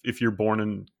if you're born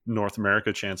in North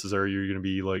America, chances are you're going to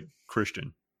be like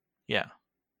Christian, yeah.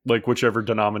 like whichever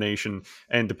denomination,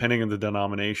 and depending on the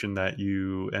denomination that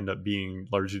you end up being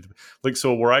largely like.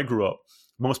 So where I grew up,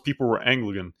 most people were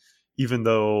Anglican, even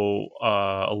though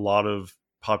a lot of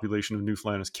population of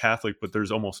Newfoundland is Catholic, but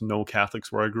there's almost no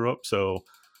Catholics where I grew up. So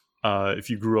if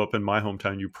you grew up in my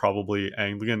hometown, you probably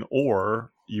Anglican,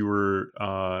 or you're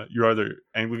either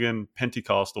Anglican,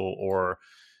 Pentecostal, or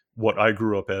what I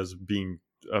grew up as being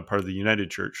a part of the United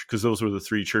Church, because those were the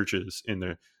three churches in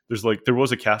there. There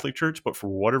was a Catholic church, but for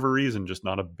whatever reason, just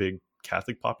not a big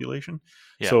Catholic population.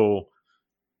 Yeah. So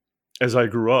as I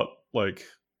grew up, like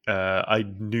I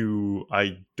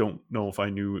don't know if I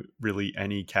knew really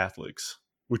any Catholics,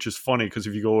 which is funny because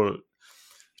if you go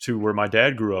to where my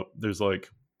dad grew up, there's like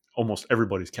almost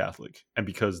everybody's Catholic, and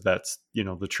because that's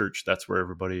the church, that's where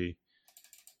everybody.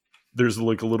 There's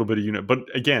like a little bit of unit, but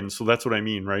again, so that's what I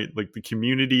mean, right? Like the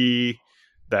community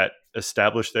that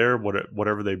established there,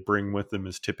 whatever they bring with them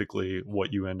is typically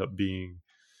what you end up being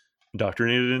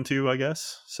indoctrinated into, I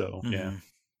guess. So yeah. Mm-hmm.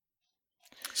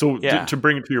 So Yeah. to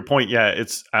bring it to your point, yeah,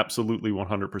 it's absolutely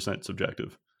 100%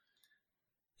 subjective.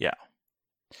 Yeah.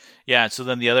 Yeah. So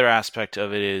then the other aspect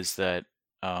of it is that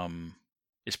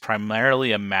is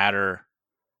primarily a matter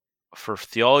for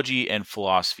theology and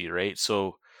philosophy, right?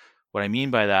 So what I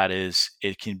mean by that is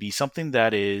it can be something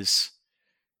that is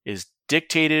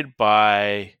dictated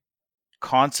by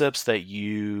concepts that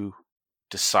you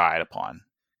decide upon.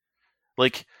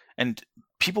 Like, and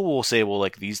people will say, well,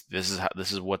 like this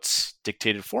is what's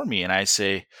dictated for me, and I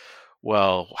say,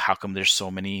 well, how come there's so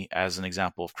many? As an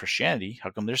example of Christianity, how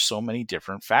come there's so many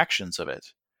different factions of it?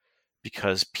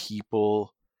 Because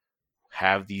people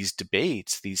have these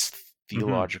debates, these Hmm.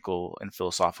 theological and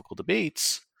philosophical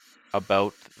debates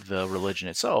about the religion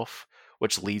itself,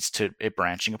 which leads to it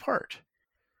branching apart.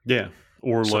 Yeah.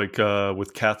 Or So like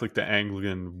with Catholic to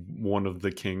Anglican, one of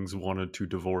the kings wanted to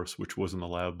divorce, which wasn't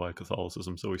allowed by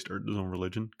Catholicism, so he started his own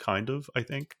religion. Kind of, I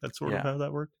think that's sort of yeah, how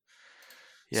that worked.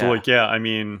 So yeah, like, yeah, I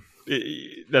mean,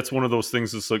 that's one of those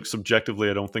things that's like subjectively,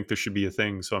 I don't think this should be a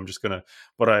thing. So I'm just gonna,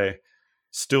 but I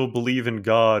still believe in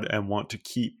God and want to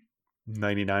keep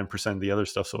 99% of the other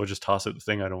stuff. So I just toss out the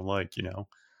thing I don't like.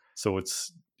 So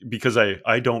it's because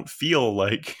I don't feel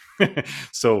like,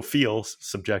 so feels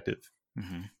subjective.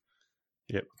 hmm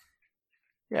Yep.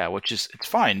 yeah, which is it's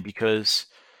fine because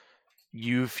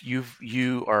you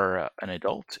are an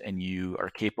adult and you are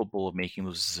capable of making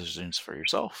those decisions for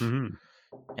yourself, Hmm.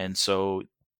 and so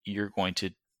you're going to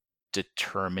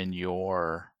determine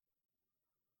your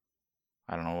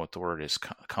I don't know what the word is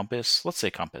compass. Let's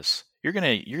say compass. You're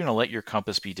gonna let your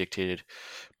compass be dictated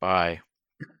by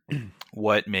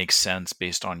what makes sense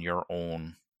based on your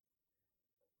own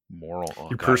moral. Oh,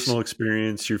 Your guys, personal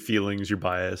experience, your feelings, your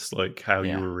bias, like how you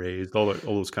yeah, were raised, all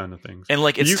those kind of things. and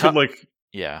like But it's you tough. could like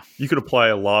Yeah, you could apply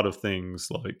a lot of things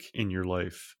like in your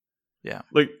life. yeah,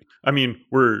 Like, I mean,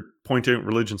 we're pointing at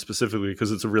religion specifically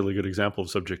because it's a really good example of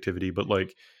subjectivity, but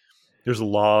like there's a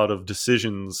lot of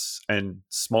decisions and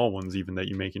small ones even that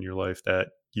you make in your life that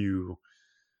you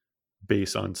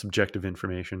base on subjective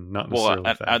information, not well, necessarily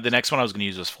the facts. next one I was going to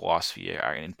use was philosophy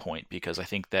in point because I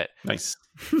think that Nice.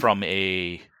 from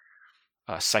a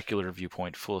secular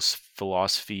viewpoint,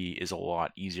 philosophy is a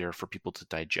lot easier for people to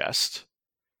digest,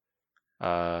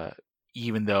 uh,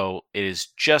 even though it is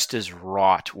just as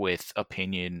wrought with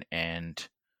opinion and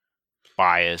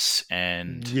bias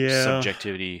and Yeah.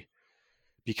 subjectivity.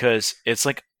 Because it's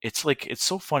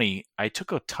so funny. I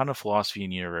took a ton of philosophy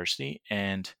in university,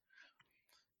 and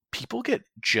people get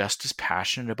just as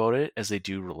passionate about it as they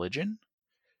do religion.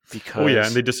 Oh yeah, and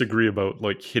Because they disagree about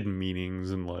like hidden meanings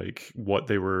and like what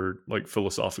they were like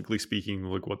philosophically speaking,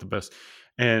 like what the best.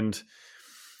 And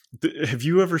have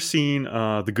you ever seen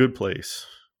The Good Place?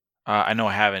 I know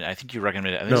I haven't. I think you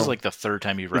recommended it. And this is No, like the third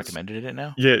time you've it's recommended it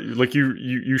now. yeah, like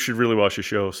you should really watch the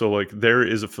show. So like there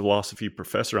is a philosophy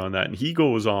professor on that, and he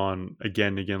goes on again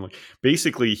and again. Like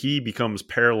basically, he becomes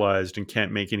paralyzed and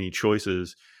can't make any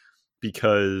choices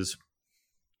because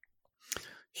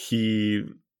he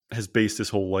has based his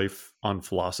whole life on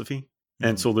philosophy.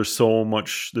 And Mhm. so there's so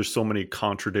many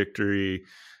contradictory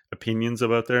opinions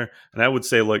about there. And I would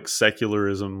say like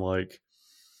secularism like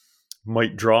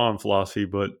might draw on philosophy,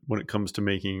 but when it comes to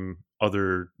making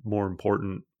other more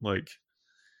important like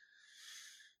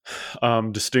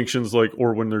distinctions, like,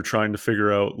 or when they're trying to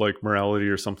figure out like morality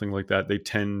or something like that, they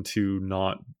tend to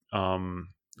not um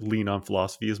lean on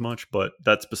philosophy as much. But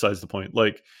that's besides the point.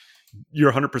 Like you're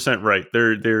 100% right.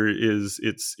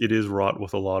 It is wrought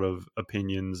with a lot of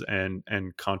opinions and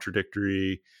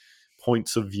contradictory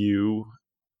points of view,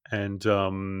 and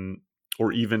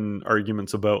or even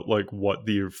arguments about like what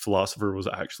the philosopher was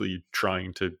actually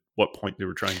trying to, what point they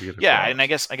were trying to get Yeah, and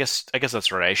across. I guess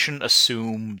that's right. I shouldn't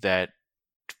assume that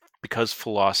because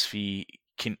philosophy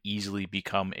can easily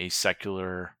become a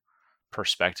secular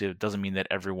perspective doesn't mean that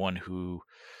everyone who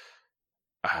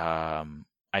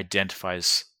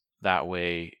identifies that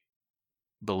way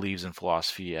believes in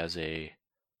philosophy as a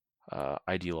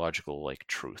ideological like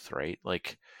truth, right?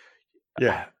 Like,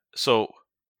 Yeah. so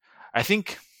I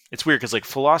think it's weird because like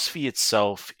philosophy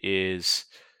itself is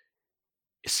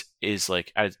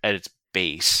like at its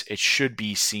base, it should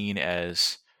be seen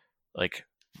as like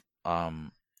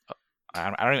um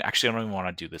I don't actually I don't even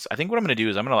want to do this. I think what I'm going to do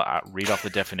is I'm going to read off the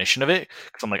definition of it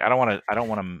because I'm like I don't want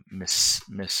to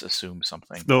misassume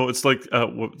something. No, it's like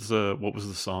what was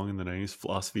the song in the 90s?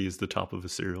 Philosophy is the top of a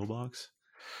cereal box.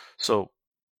 So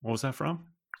What was that from?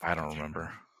 I don't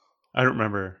remember. I don't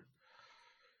remember.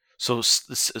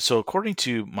 So according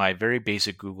to my very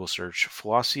basic Google search,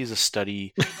 philosophy is a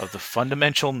study of the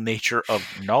fundamental nature of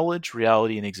knowledge,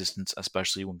 reality, and existence,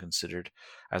 especially when considered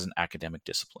as an academic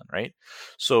discipline, right?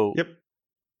 So, Yep.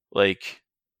 like,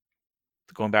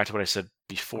 going back to what I said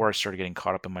before I started getting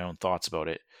caught up in my own thoughts about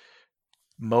it,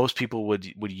 most people would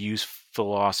use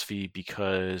philosophy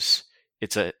because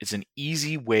it's an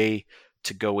easy way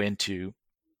to go into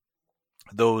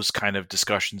those kind of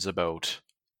discussions about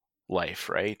life,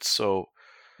 right? So,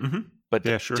 Mm-hmm. but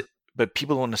Yeah, sure. but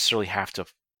people don't necessarily have to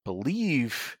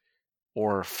believe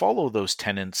or follow those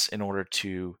tenets in order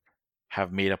to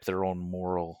have made up their own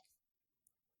moral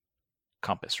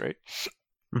compass, right?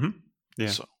 Mm-hmm.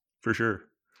 Yeah, So, for sure.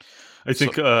 I so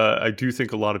think I do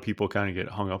think a lot of people kind of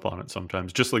get hung up on it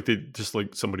sometimes, just like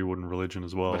somebody would in religion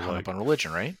as but well. hung up Like, on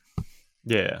religion, right?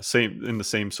 yeah, same in the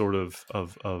same sort of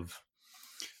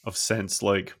sense.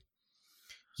 Like,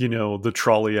 you know, the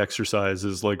trolley exercise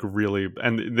is like really,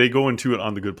 and they go into it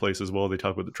on the Good Place as well. They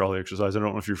talk about the trolley exercise. I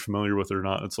don't know if you're familiar with it or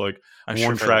not. It's like I'm on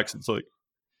sure one if I look, tracks, it's like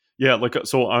yeah, like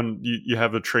so on you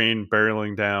have a train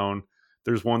barreling down.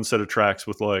 There's one set of tracks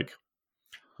with like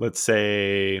let's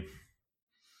say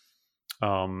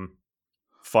um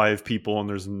five people, and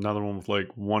there's another one with like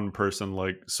one person,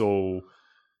 like so,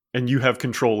 and you have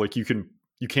control, like you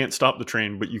can't stop the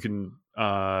train, but you can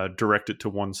direct it to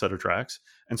one set of tracks.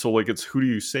 And so like it's who do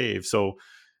you save? So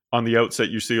on the outset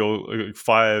you see oh, like,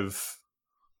 five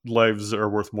lives are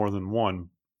worth more than one.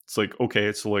 It's like okay,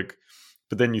 it's like,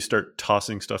 but then you start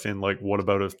tossing stuff in like what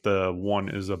about if the one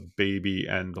is a baby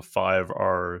and the five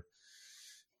are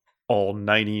all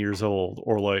 90 years old,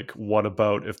 or like what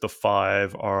about if the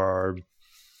five are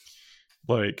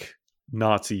like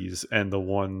Nazis and the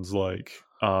one's like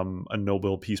a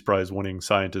Nobel Peace Prize winning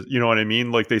scientist. You know what I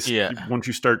mean? Like yeah, once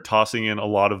you start tossing in a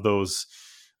lot of those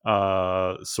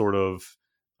sort of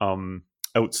um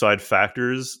outside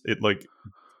factors, it like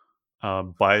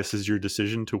biases your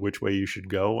decision to which way you should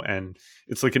go. And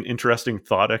it's like an interesting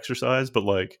thought exercise, but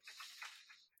like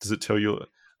does it tell you,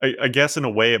 I guess in a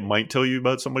way it might tell you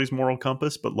about somebody's moral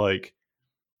compass, but like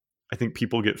I think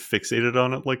people get fixated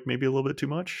on it like maybe a little bit too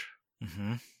much.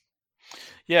 hmm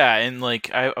yeah, and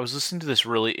like I was listening to this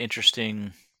really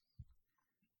interesting.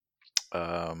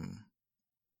 Um,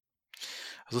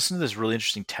 I was listening to this really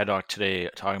interesting TED Talk today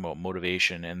talking about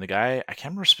motivation, and the guy I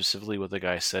can't remember specifically what the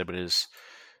guy said, but his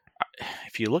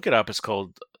if you look it up, it's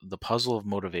called The Puzzle of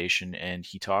Motivation, and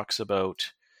he talks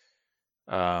about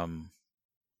um,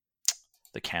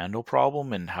 the candle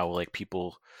problem and how like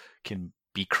people can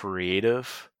be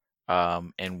creative,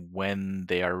 and when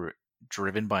they are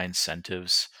driven by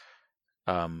incentives,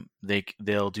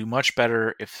 they'll do much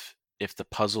better if the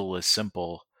puzzle is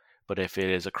simple, but if it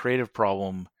is a creative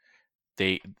problem,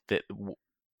 they that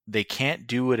they can't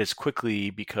do it as quickly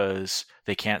because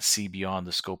they can't see beyond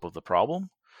the scope of the problem.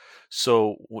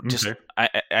 So just Okay.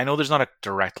 I know there's not a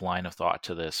direct line of thought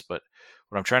to this, but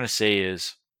what I'm trying to say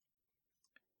is,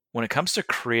 when it comes to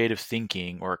creative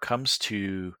thinking, or it comes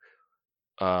to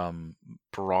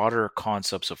broader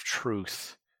concepts of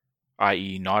truth,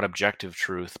 i.e., not objective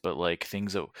truth, but like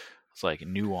things that it's like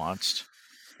nuanced,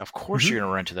 of course Mm-hmm. you're going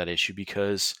to run into that issue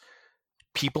because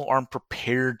people aren't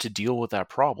prepared to deal with that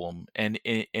problem, and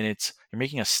it's, you're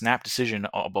making a snap decision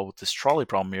about this trolley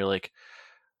problem. You're like,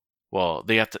 well,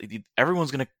 they have to.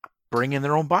 Everyone's going to bring in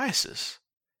their own biases.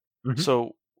 Mm-hmm.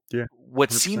 So Yeah,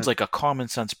 what seems 100%. like a common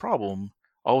sense problem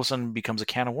all of a sudden becomes a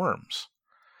can of worms.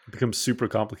 It becomes super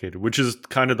complicated, which is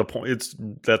kind of the point.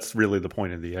 That's really the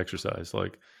point of the exercise.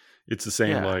 Like, it's the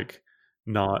same. Yeah, Like,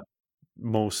 not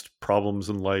most problems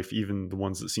in life, even the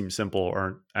ones that seem simple,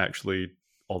 aren't actually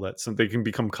all that simple. They can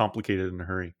become complicated in a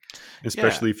hurry, yeah.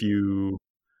 especially if you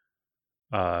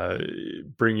uh,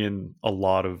 bring in a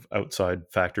lot of outside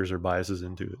factors or biases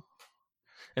into it.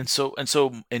 And so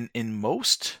in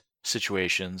most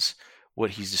situations,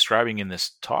 what he's describing in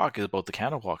this talk is about the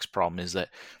candlebox problem, is that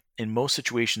in most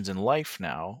situations in life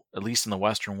now, at least in the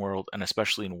Western world, and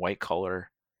especially in white collar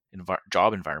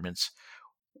job environments,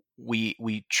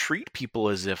 we treat people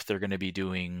as if they're going to be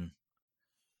doing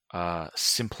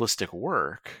simplistic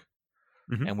work,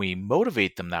 Mm-hmm. and we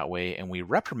motivate them that way, and we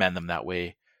reprimand them that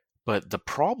way. But the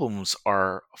problems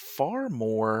are far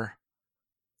more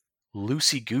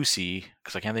loosey goosey,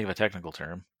 because I can't think of a technical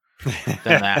term,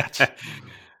 than that.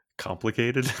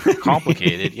 Complicated.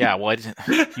 Complicated, yeah. Well, I didn't.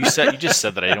 You just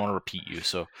said that. I don't want to repeat you.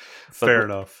 So, but Fair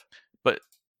enough. but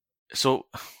so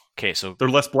okay. So They're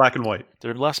less black and white.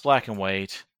 they're less black and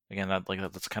white. Again,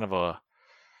 that's kind of a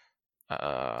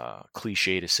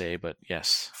cliche to say, but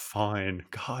yes. Fine.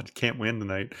 God, can't win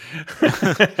tonight.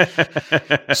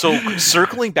 So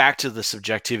circling back to the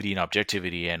subjectivity and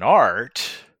objectivity in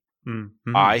art,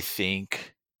 Mm-hmm. I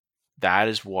think that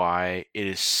is why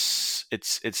it's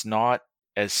not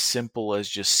as simple as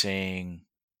just saying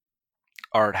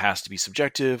art has to be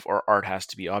subjective or art has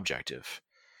to be objective.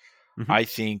 Mm-hmm. I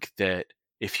think that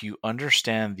if you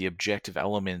understand the objective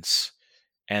elements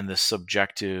and the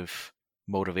subjective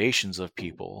motivations of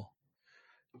people,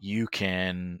 you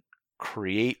can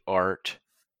create art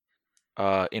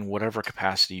in whatever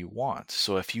capacity you want.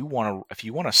 So if you want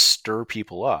to stir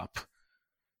people up,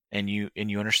 and you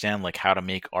understand like how to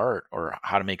make art or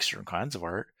how to make certain kinds of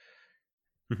art,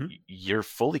 Mm-hmm. you're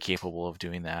fully capable of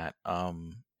doing that. Oh,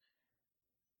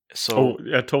 So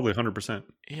yeah, totally, 100%.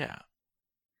 yeah,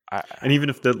 And even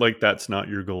if that's not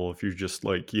your goal, if you're just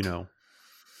like, you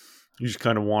just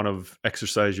kind of want to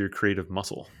exercise your creative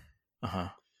muscle, uh-huh.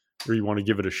 or you want to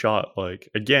give it a shot. Like,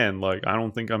 again, like, I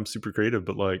don't think I'm super creative,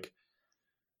 but like,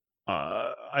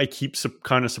 I keep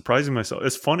kind of surprising myself.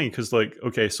 It's funny because, like,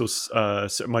 okay, so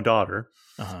my daughter,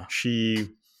 Uh-huh. she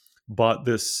bought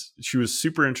this. She was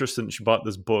super interested, and she bought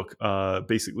this book,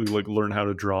 basically like learn how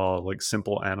to draw like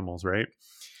simple animals, right?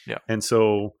 Yeah. And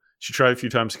so she tried a few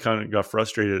times, kind of got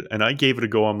frustrated, and I gave it a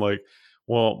go. I'm like,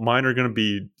 well, mine are going to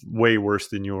be way worse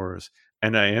than yours.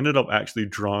 And I ended up actually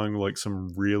drawing like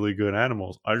some really good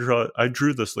animals. I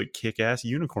drew this like kick-ass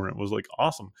unicorn. It was like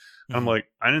awesome. Mm-hmm. I'm like,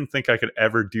 I didn't think I could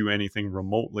ever do anything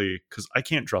remotely because I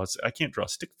can't draw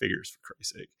stick figures, for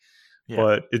Christ's sake. Yeah.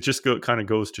 But it just kind of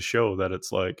goes to show that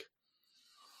it's like,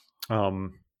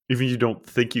 even you don't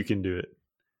think you can do it,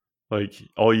 like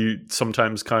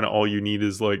sometimes kind of all you need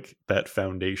is like that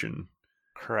foundation.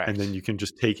 Correct. And then you can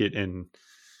just take it and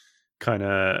kind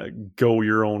of go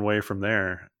your own way from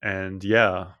there. And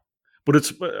yeah, but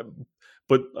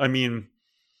I mean,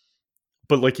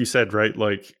 but like you said, right,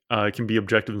 like it can be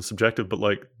objective and subjective, but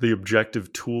like the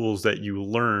objective tools that you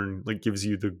learn like gives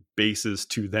you the basis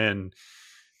to then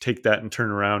take that and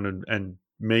turn around and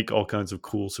make all kinds of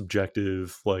cool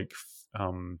subjective, like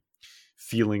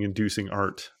feeling inducing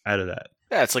art out of that.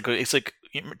 Yeah, it's like, do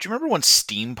you remember when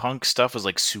steampunk stuff was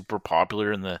like super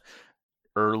popular in the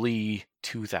early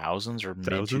 2000s or mid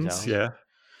 2000s? Yeah.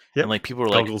 Yep. And like people were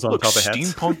Goggles like, on look, top of hats.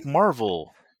 steampunk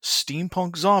Marvel,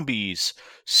 steampunk zombies,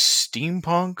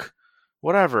 steampunk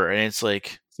whatever. And it's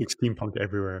like, steampunk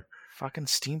everywhere. Fucking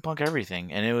steampunk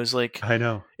everything. And it was like, I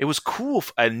know. It was cool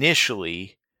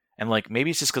initially. And like, maybe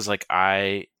it's just because like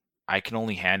I can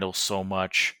only handle so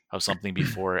much of something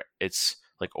before it's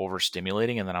like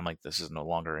overstimulating. And then I'm like, this is no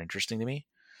longer interesting to me.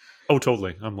 Oh,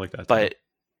 totally. I'm like that too.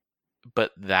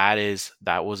 But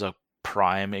that was a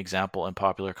prime example in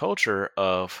popular culture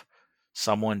of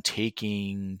someone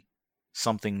taking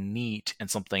something neat and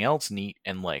something else neat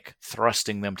and like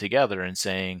thrusting them together and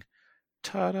saying,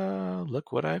 ta-da,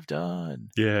 look what I've done.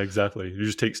 Yeah, exactly. You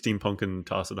just take steampunk and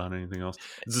toss it on anything else.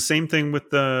 It's the same thing with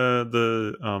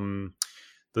the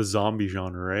the zombie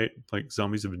genre, right? Like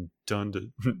zombies have been done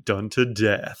to done to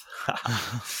death.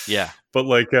 Yeah. But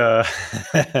like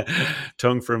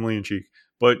tongue firmly in cheek.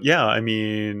 But yeah, I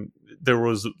mean, there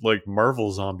was like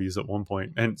Marvel zombies at one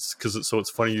point, and it's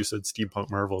funny you said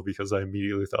steampunk Marvel because I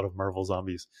immediately thought of Marvel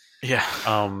zombies. Yeah.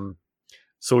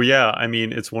 So yeah, I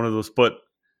mean, it's one of those, but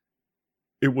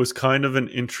it was kind of an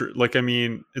like, I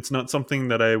mean, it's not something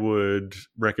that I would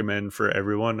recommend for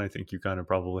everyone. I think you kind of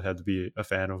probably had to be a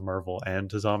fan of Marvel and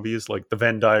to zombies. Like the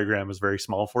Venn diagram is very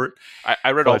small for it.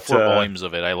 I read all But 4 volumes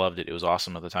of it. I loved it. It was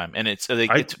awesome at the time, and it's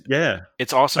like yeah,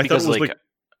 it's awesome I thought because it was like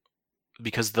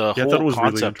because the yeah, I thought it whole was really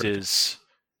concept interesting. is.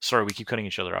 Sorry, we keep cutting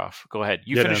each other off. Go ahead.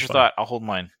 You Yeah, no, finish it's your fine. thought. I'll hold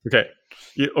mine. Okay.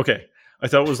 Yeah, okay. I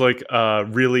thought it was like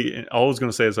really. All I was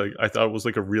going to say is like I thought it was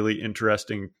like a really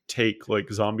interesting take.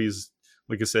 Like zombies,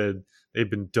 like I said, they've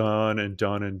been done and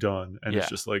done and done, and it's Yeah.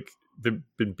 just like they've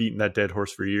been beating that dead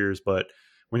horse for years. But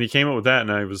when he came up with that,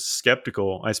 and I was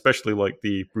skeptical, I especially like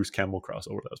the Bruce Campbell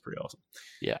crossover. That was pretty awesome.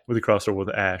 Yeah. With the crossover with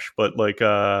Ash, but like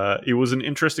it was an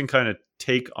interesting kind of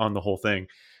take on the whole thing.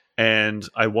 And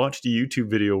I watched a YouTube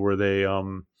video where they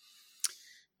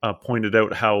pointed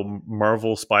out how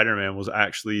Marvel Spider-Man was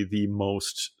actually the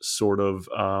most sort of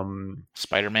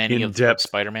Spider-Man-y of in-depth,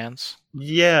 Spider-Mans.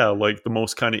 yeah, like the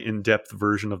most kind of in-depth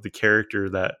version of the character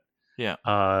that Yeah.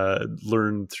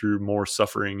 learned through more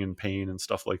suffering and pain and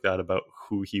stuff like that about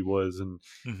who he was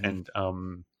Mm-hmm.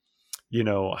 and you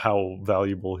know how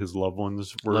valuable his loved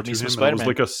ones were Love to me him. some And it was Spider-Man.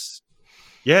 like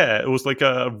it was like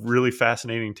a really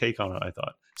fascinating take on it, I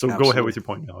thought. So go ahead Absolutely. with your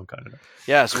point now. I'm kind of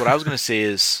Yeah. So what I was going to say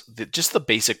is that just the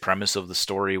basic premise of the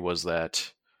story was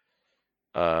that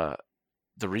the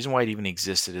reason why it even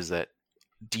existed is that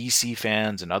DC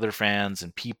fans and other fans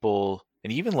and people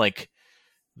and even like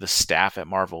the staff at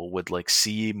Marvel would like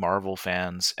see Marvel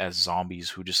fans as zombies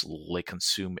who just like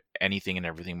consume anything and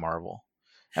everything Marvel.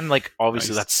 And like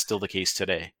obviously nice. that's still the case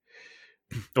today.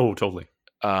 Oh, totally.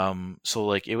 So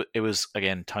like it was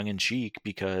again tongue in cheek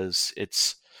because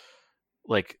it's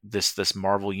like this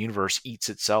Marvel universe eats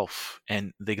itself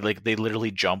and they literally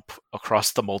jump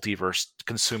across the multiverse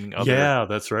consuming other Yeah,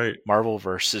 that's right. Marvel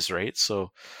verses, right?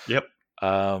 So Yep.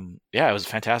 yeah, it was a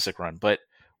fantastic run. But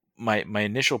my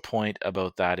initial point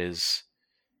about that again,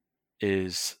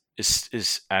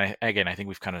 I think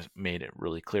we've kind of made it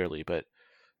really clearly, but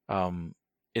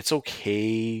it's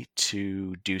okay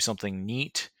to do something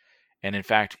neat, and in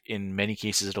fact, in many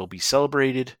cases, it'll be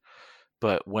celebrated.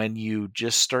 But when you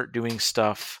just start doing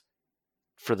stuff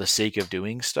for the sake of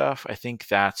doing stuff, I think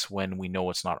that's when we know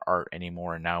it's not art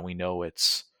anymore, and now we know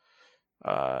it's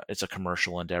a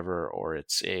commercial endeavor or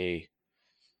it's a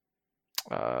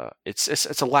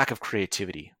it's a lack of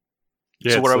creativity.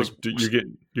 Yeah, So where it's I like was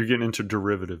you're getting into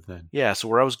derivative then. yeah, so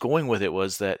where I was going with it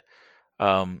was that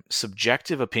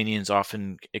subjective opinions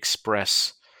often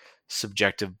express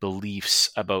subjective beliefs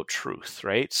about truth,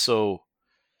 right? So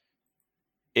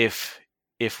if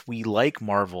we like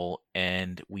Marvel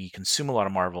and we consume a lot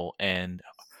of Marvel and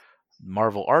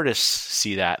Marvel artists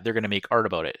see that, they're going to make art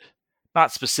about it.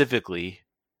 Not specifically,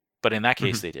 but in that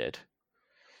case Mhm. they did.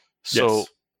 So Yes.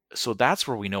 so that's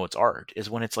where we know it's art is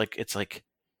when it's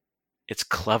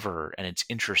clever and it's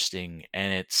interesting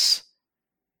and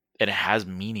it has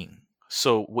meaning.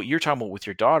 So what you're talking about with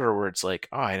your daughter, where it's like,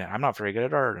 oh, I'm not very good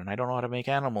at art and I don't know how to make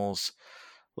animals.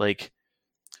 Like,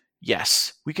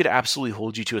 yes, we could absolutely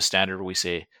hold you to a standard where we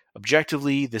say,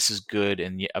 objectively, this is good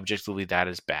and yet objectively, that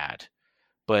is bad.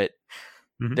 But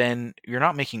Mhm. then you're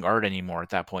not making art anymore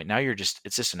at that point. Now it's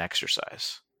just an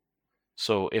exercise.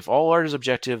 So if all art is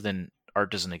objective, then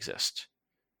art doesn't exist,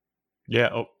 Yeah,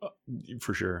 oh,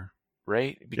 for sure.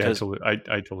 right? Yeah, I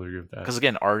totally agree with that. Because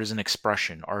again, art is an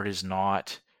expression. Art is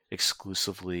not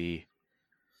exclusively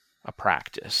a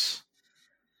practice.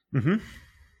 Mhm.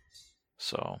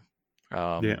 So,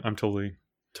 Yeah, I'm totally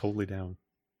down.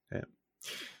 Yeah.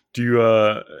 Do you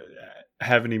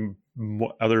have any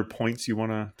other points you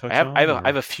want to touch on I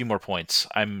have or a few more points.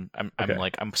 I'm okay.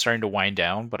 like I'm starting to wind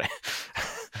down, but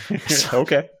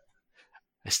Okay.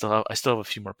 I still have a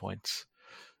few more points.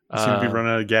 You seem to be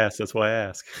running out of gas, that's why I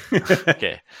ask.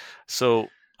 Okay, so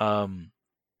I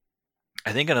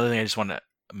think another thing I just want to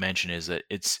mention is that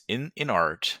it's in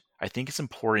art. I think it's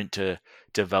important to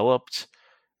develop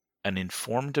an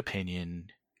informed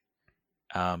opinion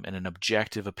and an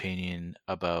objective opinion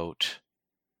about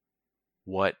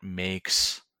what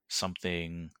makes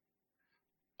something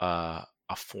a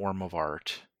form of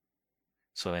art.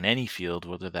 So in any field,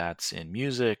 whether that's in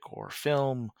music or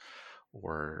film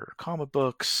or comic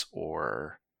books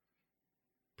or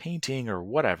painting or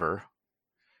whatever,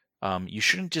 you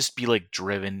shouldn't just be like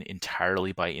driven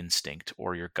entirely by instinct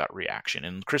or your gut reaction.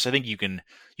 And Chris, I think you can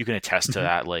attest to Mhm.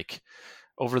 that. Like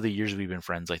over the years we've been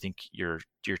friends, I think your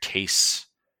tastes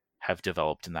have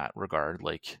developed in that regard.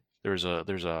 Like there's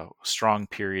a strong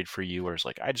period for you where it's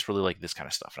like I just really like this kind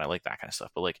of stuff and I like that kind of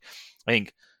stuff. But like I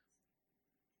think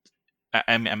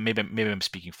maybe I'm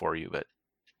speaking for you, but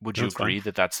would you That's fine. agree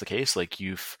that that's the case? Like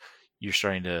you're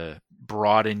starting to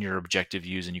broaden your objective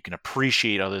views and you can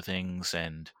appreciate other things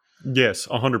and Yes,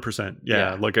 100%.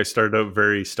 Yeah, yeah, like I started out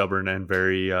very stubborn and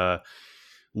very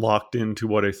locked into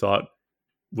what I thought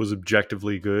was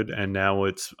objectively good, and now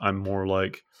I'm more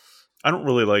like I don't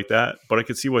really like that, but I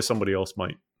could see why somebody else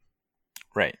might.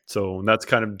 right. So that's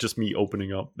kind of just me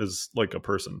opening up as like a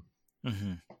person.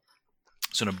 hmm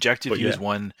So an objective But view is yeah,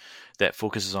 one that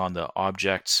focuses on the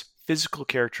object's physical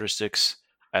characteristics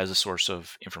as a source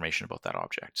of information about that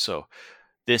object. So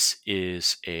this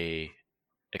is a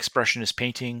expressionist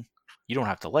painting. You don't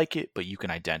have to like it, but you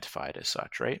can identify it as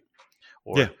such, right?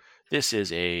 yeah, Or this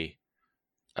is a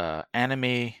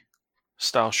anime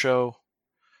style show,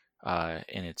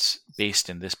 and it's based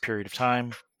in this period of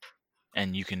time,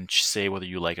 and you can say whether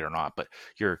you like it or not. But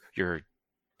you're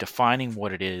defining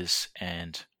what it is,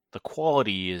 and the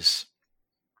quality is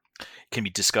can be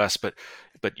discussed,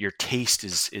 but your taste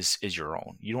is your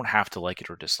own. You don't have to like it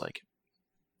or dislike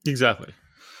exactly.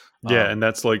 it. Yeah, and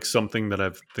that's like something that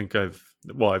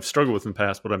I've struggled with in the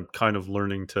past, but I'm kind of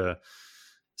learning to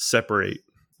separate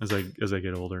as I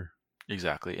get older.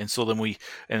 Exactly. And so then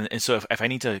and so if I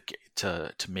need to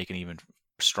make an even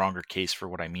stronger case for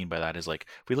what I mean by that is like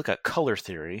if we look at color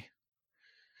theory,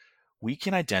 we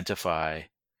can identify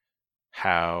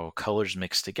how colors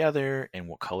mix together and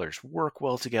what colors work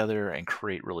well together and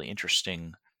create really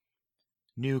interesting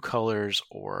new colors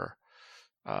or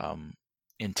um,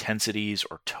 intensities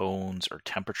or tones or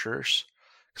temperatures.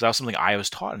 Because that was something I was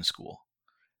taught in school.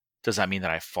 Does that mean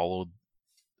that I followed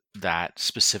that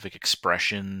specific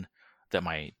expression that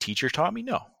my teacher taught me?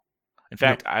 No. In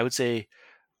No. fact, I would say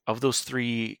of those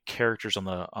three characters on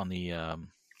the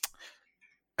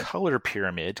color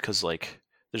pyramid, because like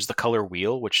there's the color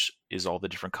wheel, which is all the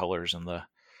different colors and the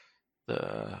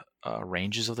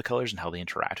ranges of the colors and how they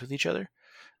interact with each other.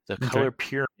 The Okay. color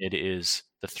pyramid is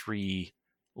the three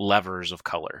levers of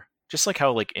color, just like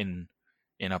how like in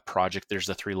a project there's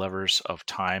the three levers of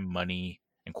time, money,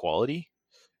 and quality.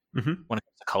 Hmm. When it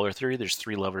comes to color theory, there's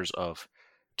three levers of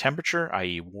temperature,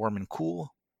 i.e., warm and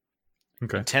cool,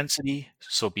 Okay. intensity,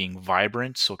 so being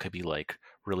vibrant, so it could be like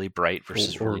really bright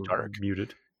versus really Or dark,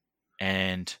 muted.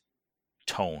 and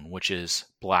tone, which is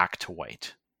black to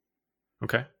white.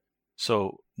 Okay.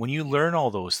 So when you learn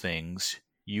all those things,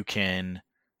 you can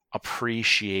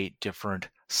appreciate different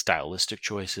stylistic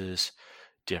choices,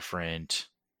 different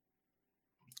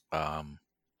um,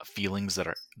 feelings that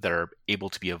are able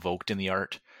to be evoked in the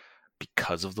art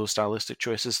because of those stylistic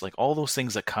choices. Like all those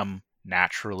things that come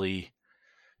naturally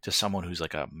to someone who's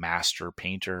like a master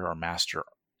painter or master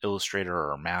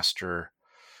illustrator or master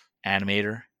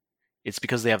animator. It's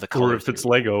because they have the Or color if it's theory.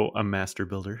 Lego, a master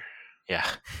builder. Yeah.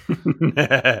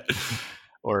 Just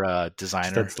Or a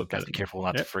had to designer. slip Got that to be in there. careful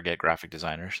not to Yeah. forget graphic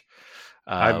designers.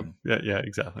 I'm Um, yeah,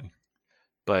 exactly.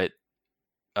 but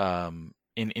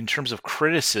in terms of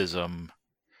criticism,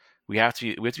 we have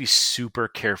to be super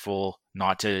careful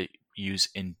not to use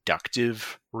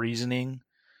inductive reasoning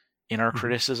in our Hmm.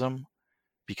 criticism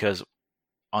because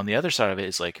on the other side of it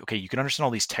is like okay, you can understand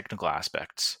all these technical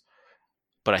aspects,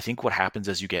 but I think what happens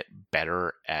as you get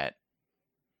better at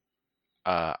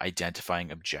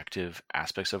identifying objective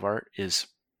aspects of art is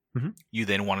Hmm. you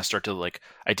then want to start to like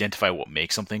identify what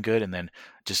makes something good and then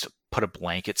just put a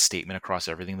blanket statement across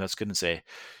everything that's good and say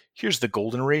here's the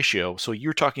golden ratio. So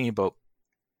you're talking about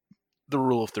the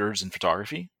rule of thirds in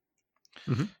photography,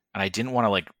 Hmm. and I didn't want to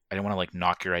like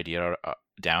knock your idea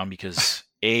down because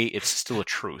a it's still a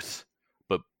truth,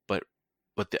 but but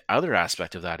but the other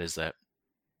aspect of that is that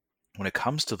when it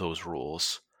comes to those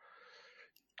rules,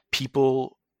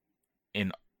 people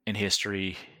in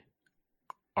history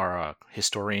are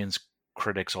historians,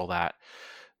 critics, all that.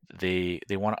 They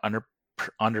want to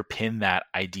underpin that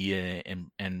idea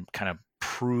and kind of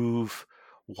prove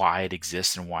why it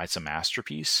exists and why it's a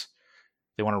masterpiece.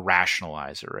 They want to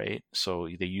rationalize it, right? So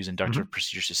they use Hmm. inductive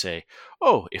procedures to say,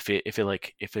 oh, if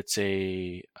it's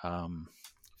a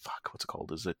fuck, what's it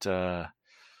called? Is it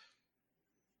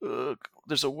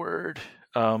there's a word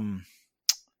um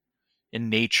in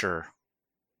nature.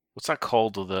 What's that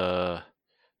called? The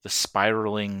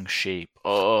spiraling shape.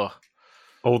 Oh,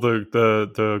 Oh,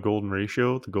 the golden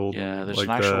ratio, the yeah. golden There's an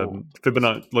like actual. the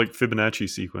Fibonacci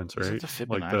sequence, Is it right? the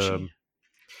Like Fibonacci? the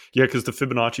Yeah, because the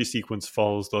Fibonacci sequence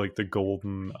follows the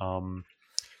golden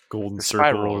The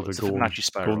circle or spiral. the It's a Fibonacci golden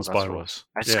spiral. That's what it spiral. was.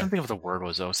 I just Yeah. couldn't think of what the word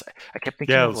was though. So I kept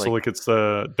thinking of Yeah, so like, like it's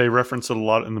they reference it a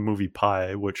lot in the movie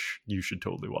Pi, which you should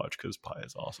totally watch because Pi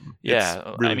is awesome. It's yeah.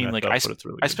 I really mean, messed like up, but it's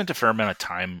really I good. spent a fair amount of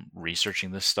time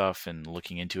researching this stuff and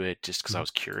looking into it just because I Mhm.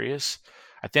 was curious.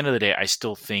 At the end of the day, I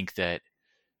still think that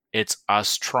it's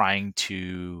us trying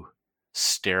to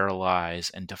sterilize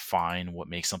and define what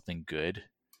makes something good,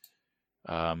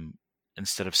 um,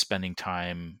 instead of spending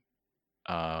time,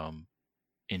 um,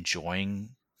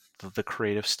 enjoying the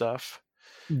creative stuff.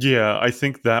 Yeah, I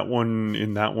think that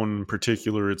one that one in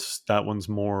particular,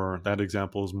 that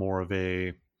example is more of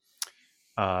a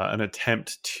an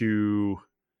attempt to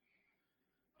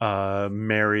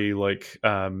marry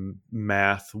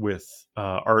math with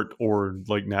art or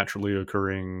like naturally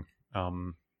occurring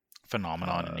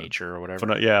Phenomenon in uh, nature or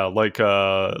whatever. yeah, like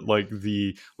a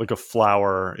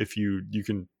flower. If you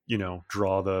can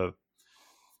draw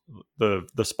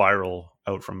the spiral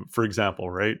out from, for example,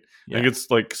 right? I Yeah. think it's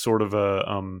like sort of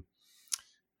a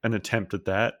an attempt at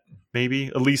that, maybe.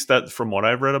 At least that from what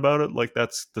I've read about it, like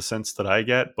that's the sense that I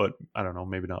get. But I don't know,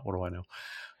 maybe not. What do I know?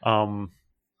 Um,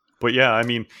 but yeah, I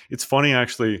mean, it's funny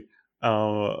actually.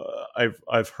 Uh,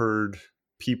 I've heard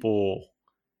people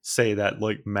say that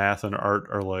like math and art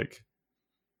are like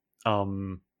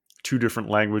um two different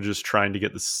languages trying to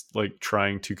get this, like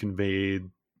trying to convey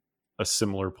a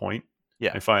similar point.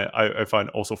 Yeah. I find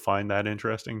also find that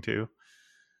interesting too.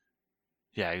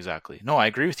 Yeah, exactly. No, I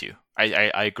agree with you. I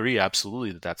agree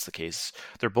absolutely that that's the case.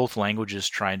 They're both languages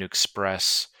trying to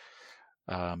express,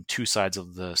 two sides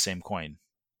of the same coin,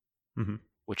 Hmm.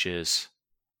 which is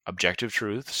objective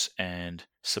truths and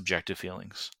subjective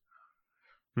feelings.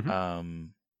 Hmm.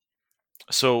 Um,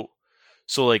 so,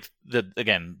 so like the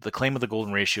claim of the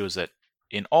golden ratio is that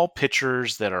in all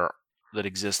pictures that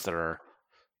exist that are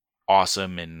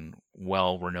awesome and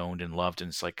well renowned and loved, and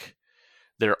it's like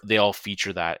they all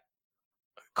feature that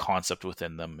concept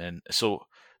within them. And so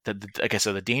that, like I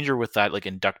said, the danger with that like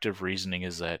inductive reasoning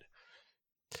is that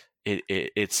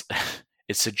it's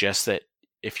it suggests that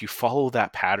if you follow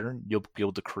that pattern you'll be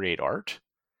able to create art,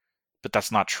 but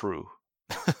that's not true.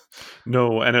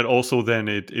 No, and it also then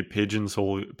it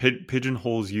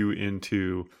pigeonholes you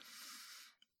into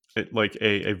it, like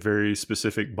a very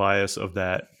specific bias of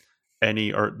that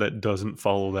any art that doesn't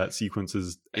follow that sequence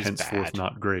is Is henceforth bad.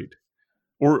 not great,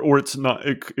 or it's not.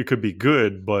 It could be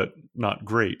good but not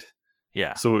great.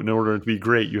 Yeah, So in order to be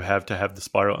great, you have to have the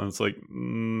spiral, and it's like,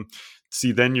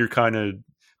 see, then you're kind of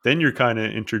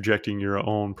interjecting your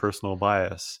own personal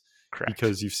bias correct.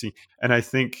 because you've seen, and I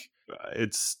think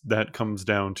it's that comes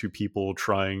down to people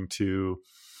trying to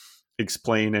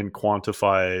explain and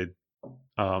quantify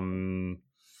um,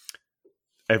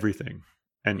 everything,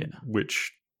 and Yeah,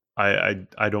 which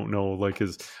I don't know, like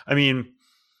is I mean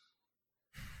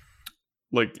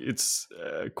like it's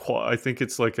I think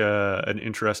it's like an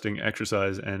interesting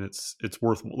exercise, and it's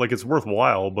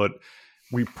worthwhile, but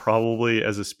we probably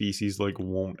as a species like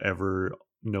won't ever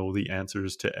know the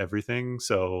answers to everything.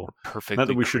 So not that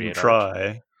perfectly we shouldn't create art.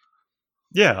 try.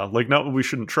 Yeah, like not that we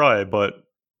shouldn't try, but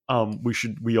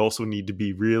we also need to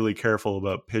be really careful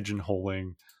about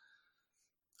pigeonholing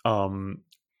um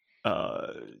uh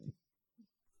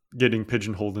getting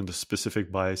pigeonholed into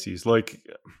specific biases, like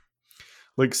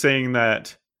saying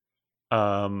that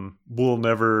we'll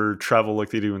never travel like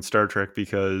they do in Star Trek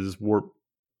because warp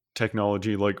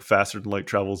technology, like faster than light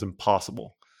travel, is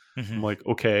impossible. I'm Hmm. like,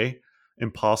 okay,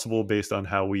 impossible based on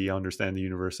how we understand the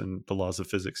universe and the laws of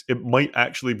physics. It might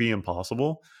actually be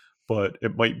impossible, but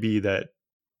it might be that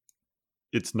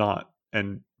it's not,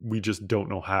 and we just don't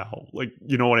know how. Like,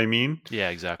 you know what I mean? Yeah,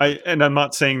 exactly. I'm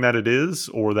not saying that it is,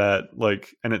 or that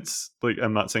like, and it's like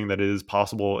I'm not saying that it is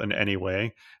possible in any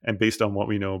way. And based on what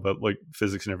we know about like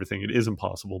physics and everything, it is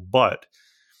impossible. But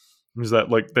there's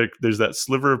that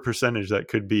sliver of percentage that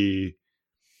could be,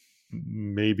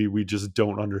 maybe we just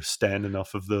don't understand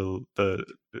enough of the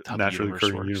How the naturally universe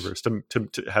occurring works. universe to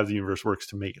how the universe works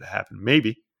to make it happen.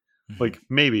 Maybe, Hmm. like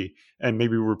maybe, and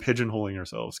maybe we're pigeonholing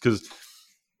ourselves because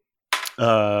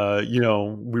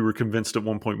we were convinced at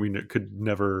one point we could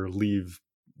never leave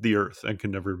the earth and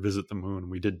could never visit the moon.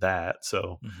 We did that,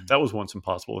 so Hmm. that was once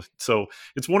impossible. So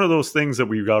it's one of those things that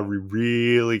we've got to be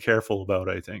really careful about,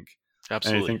 I think. And I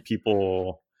Absolutely, think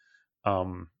people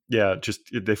yeah, just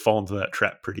they fall into that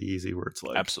trap pretty easy, where it's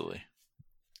like, absolutely.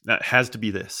 that has to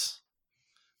be this.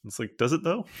 It's like, does it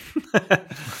though?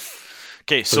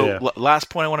 Okay, So so yeah. last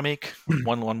point I want to make.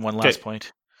 One Okay. last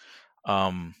point.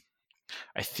 Um,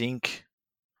 I think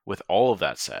with all of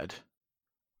that said,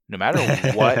 no matter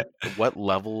what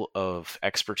level of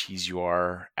expertise you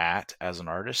are at as an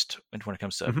artist, and when it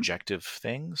comes to Mhm. objective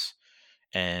things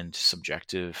and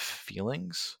subjective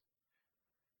feelings,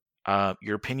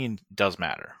 your opinion does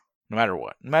matter, no matter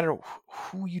what. No matter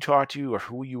who you talk to or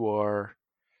who you are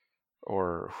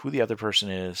or who the other person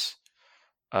is,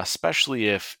 especially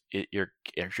if you're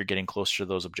getting closer to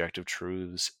those objective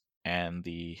truths and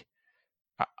the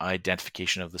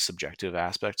identification of the subjective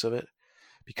aspects of it.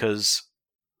 Because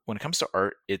when it comes to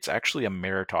art, it's actually a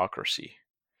meritocracy.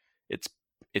 It's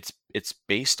it's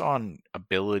based on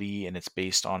ability and it's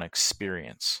based on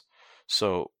experience.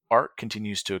 So art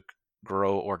continues to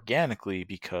grow organically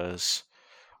because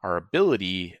our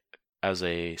ability as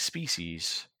a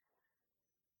species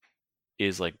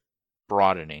is like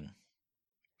broadening.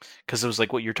 Because it was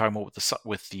like what you're talking about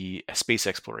with the space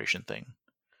exploration thing.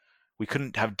 We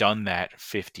couldn't have done that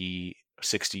 50,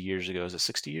 60 years ago. Is it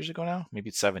 60 years ago now? Maybe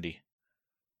it's 70.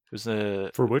 It was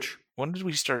the For which? When did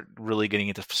we start really getting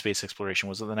into space exploration?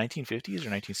 Was it the 1950s or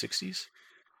 1960s?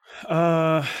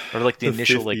 Uh, Or like the the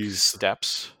initial like 50s.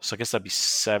 steps? So I guess that'd be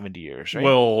 70 years, right?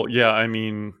 Well, yeah, I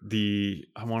mean,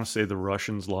 I want to say the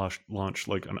Russians launched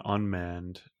like an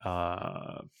unmanned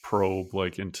probe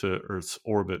like into Earth's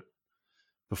orbit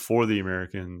before the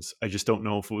Americans. I just don't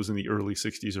know if it was in the early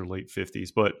 60s or late 50s,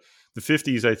 but the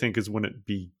 50s I think is when it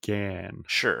began.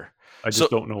 Sure. I So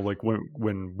just don't know like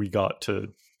when we got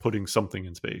to putting something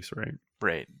in space, right?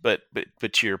 right, but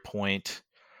to your point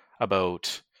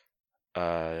about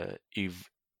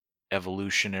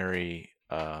evolutionary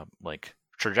like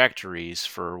trajectories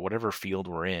for whatever field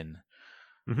we're in,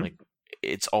 Mm-hmm. like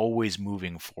it's always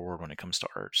moving forward when it comes to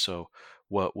art. So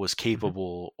what was Mm-hmm.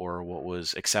 capable or what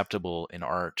was acceptable in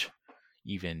art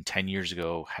even 10 years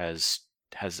ago has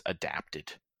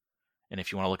adapted. And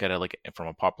if you want to look at it like from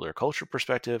a popular culture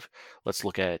perspective, let's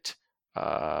look at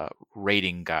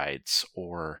rating guides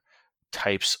or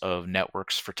types of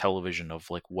networks for television of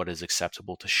like what is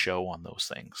acceptable to show on those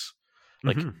things.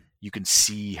 Like Mm-hmm. you can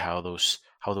see how those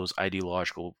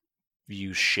ideological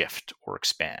views shift or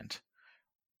expand.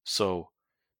 So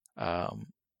um,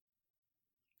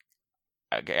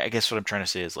 I guess what I'm trying to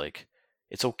say is like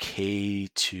it's okay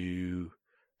to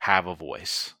have a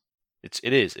voice. It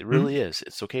Mm-hmm. really is.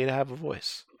 It's okay to have a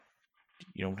voice.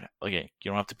 You don't you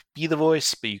don't have to be the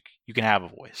voice, but you can have a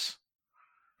voice.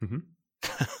 Mm-hmm.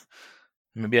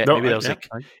 Maybe No, that was yeah, like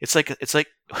it's like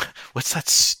what's that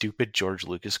stupid George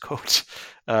Lucas quote?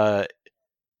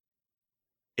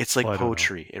 It's like well, I don't know.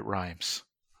 poetry. It rhymes.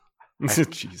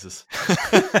 Jesus.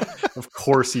 Of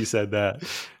course he said that.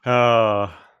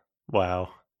 Wow.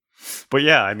 But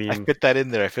yeah, I I mean, fit that in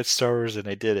there. I fit Star Wars, and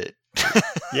I did it.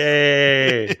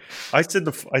 yay! I said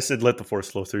let the force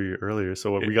flow through you earlier,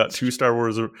 so we got 2 Star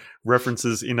Wars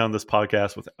references in on this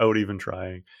podcast without even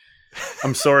trying.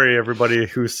 I'm sorry, everybody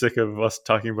who's sick of us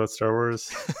talking about Star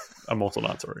Wars. I'm also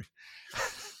not sorry.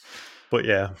 But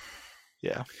yeah,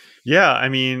 yeah. I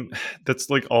mean, that's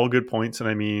like all good points, and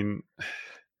I mean,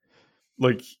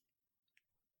 like,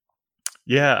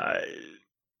 yeah,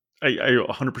 I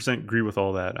 100% agree with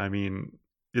all that. I mean,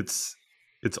 it's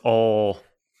all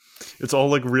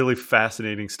like really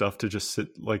fascinating stuff to just sit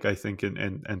like I think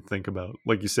and think about.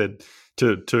 Like you said,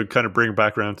 to kind of bring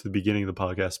back around to the beginning of the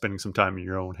podcast, spending some time in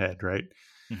your own head, right?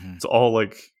 Mm-hmm. It's all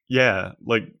like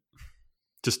like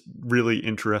just really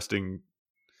interesting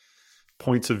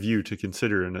points of view to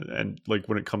consider, and like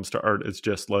when it comes to art, it's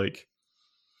just like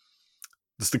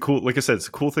it's the cool, like I said, it's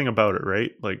the cool thing about it,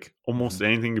 right? Like almost Mm-hmm.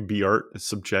 anything can be art. It's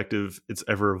subjective. It's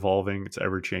ever evolving. It's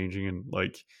ever changing, and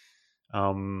like,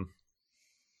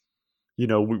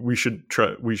 we should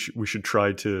try. We should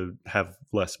try to have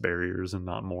less barriers and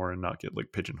not more, and not get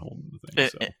like pigeonholed into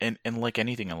things. So And like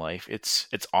anything in life, it's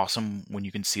awesome when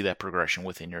you can see that progression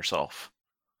within yourself.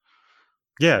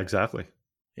 yeah, exactly.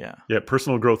 Yeah. Yeah,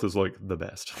 personal growth is like the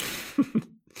best.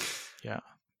 Yeah.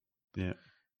 Yeah.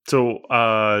 So,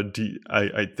 I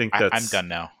think I'm done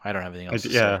now. I don't have anything else to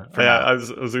say yeah, for now. I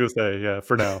was gonna say, yeah,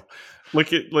 for now.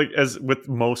 Like as with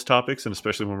most topics, and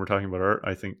especially when we're talking about art,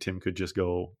 I think Tim could just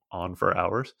go on for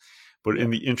hours. But Yeah.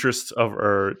 in the interest of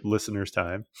our listeners'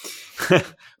 time, I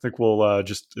think we'll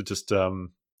just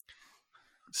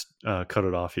cut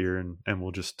it off here, and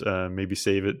we'll just maybe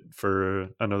save it for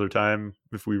another time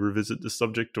if we revisit this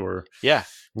subject, or Yeah.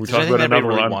 when we If there's talk anything about that anybody another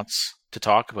really one. wants to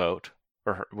talk about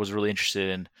or was really interested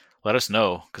in, let us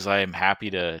know because I am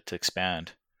happy to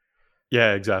expand.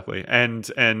 Yeah, exactly. And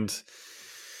I'm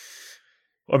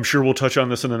sure we'll touch on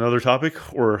this in another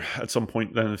topic, or at some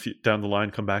point then down the line,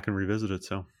 come back and revisit it.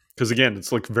 So, because again,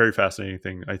 it's like a very fascinating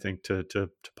thing, I think, to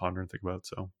ponder and think about.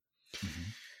 So, Mm-hmm.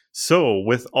 so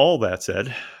with all that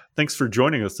said, Thanks for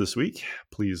joining us this week.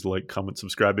 Please like, comment,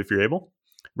 subscribe if you're able.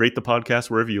 Rate the podcast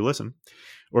wherever you listen.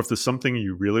 Or if there's something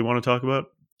you really want to talk about,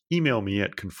 email me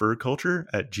at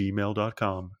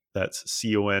conferculture@gmail.com. That's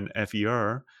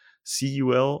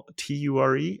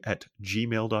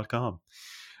ConferCulture@gmail.com.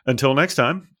 Until next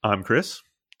time, I'm Chris.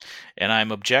 And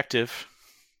I'm Objective.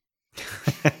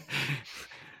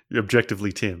 You're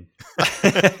objectively Tim.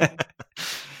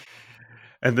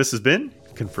 And this has been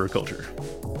Confer Culture.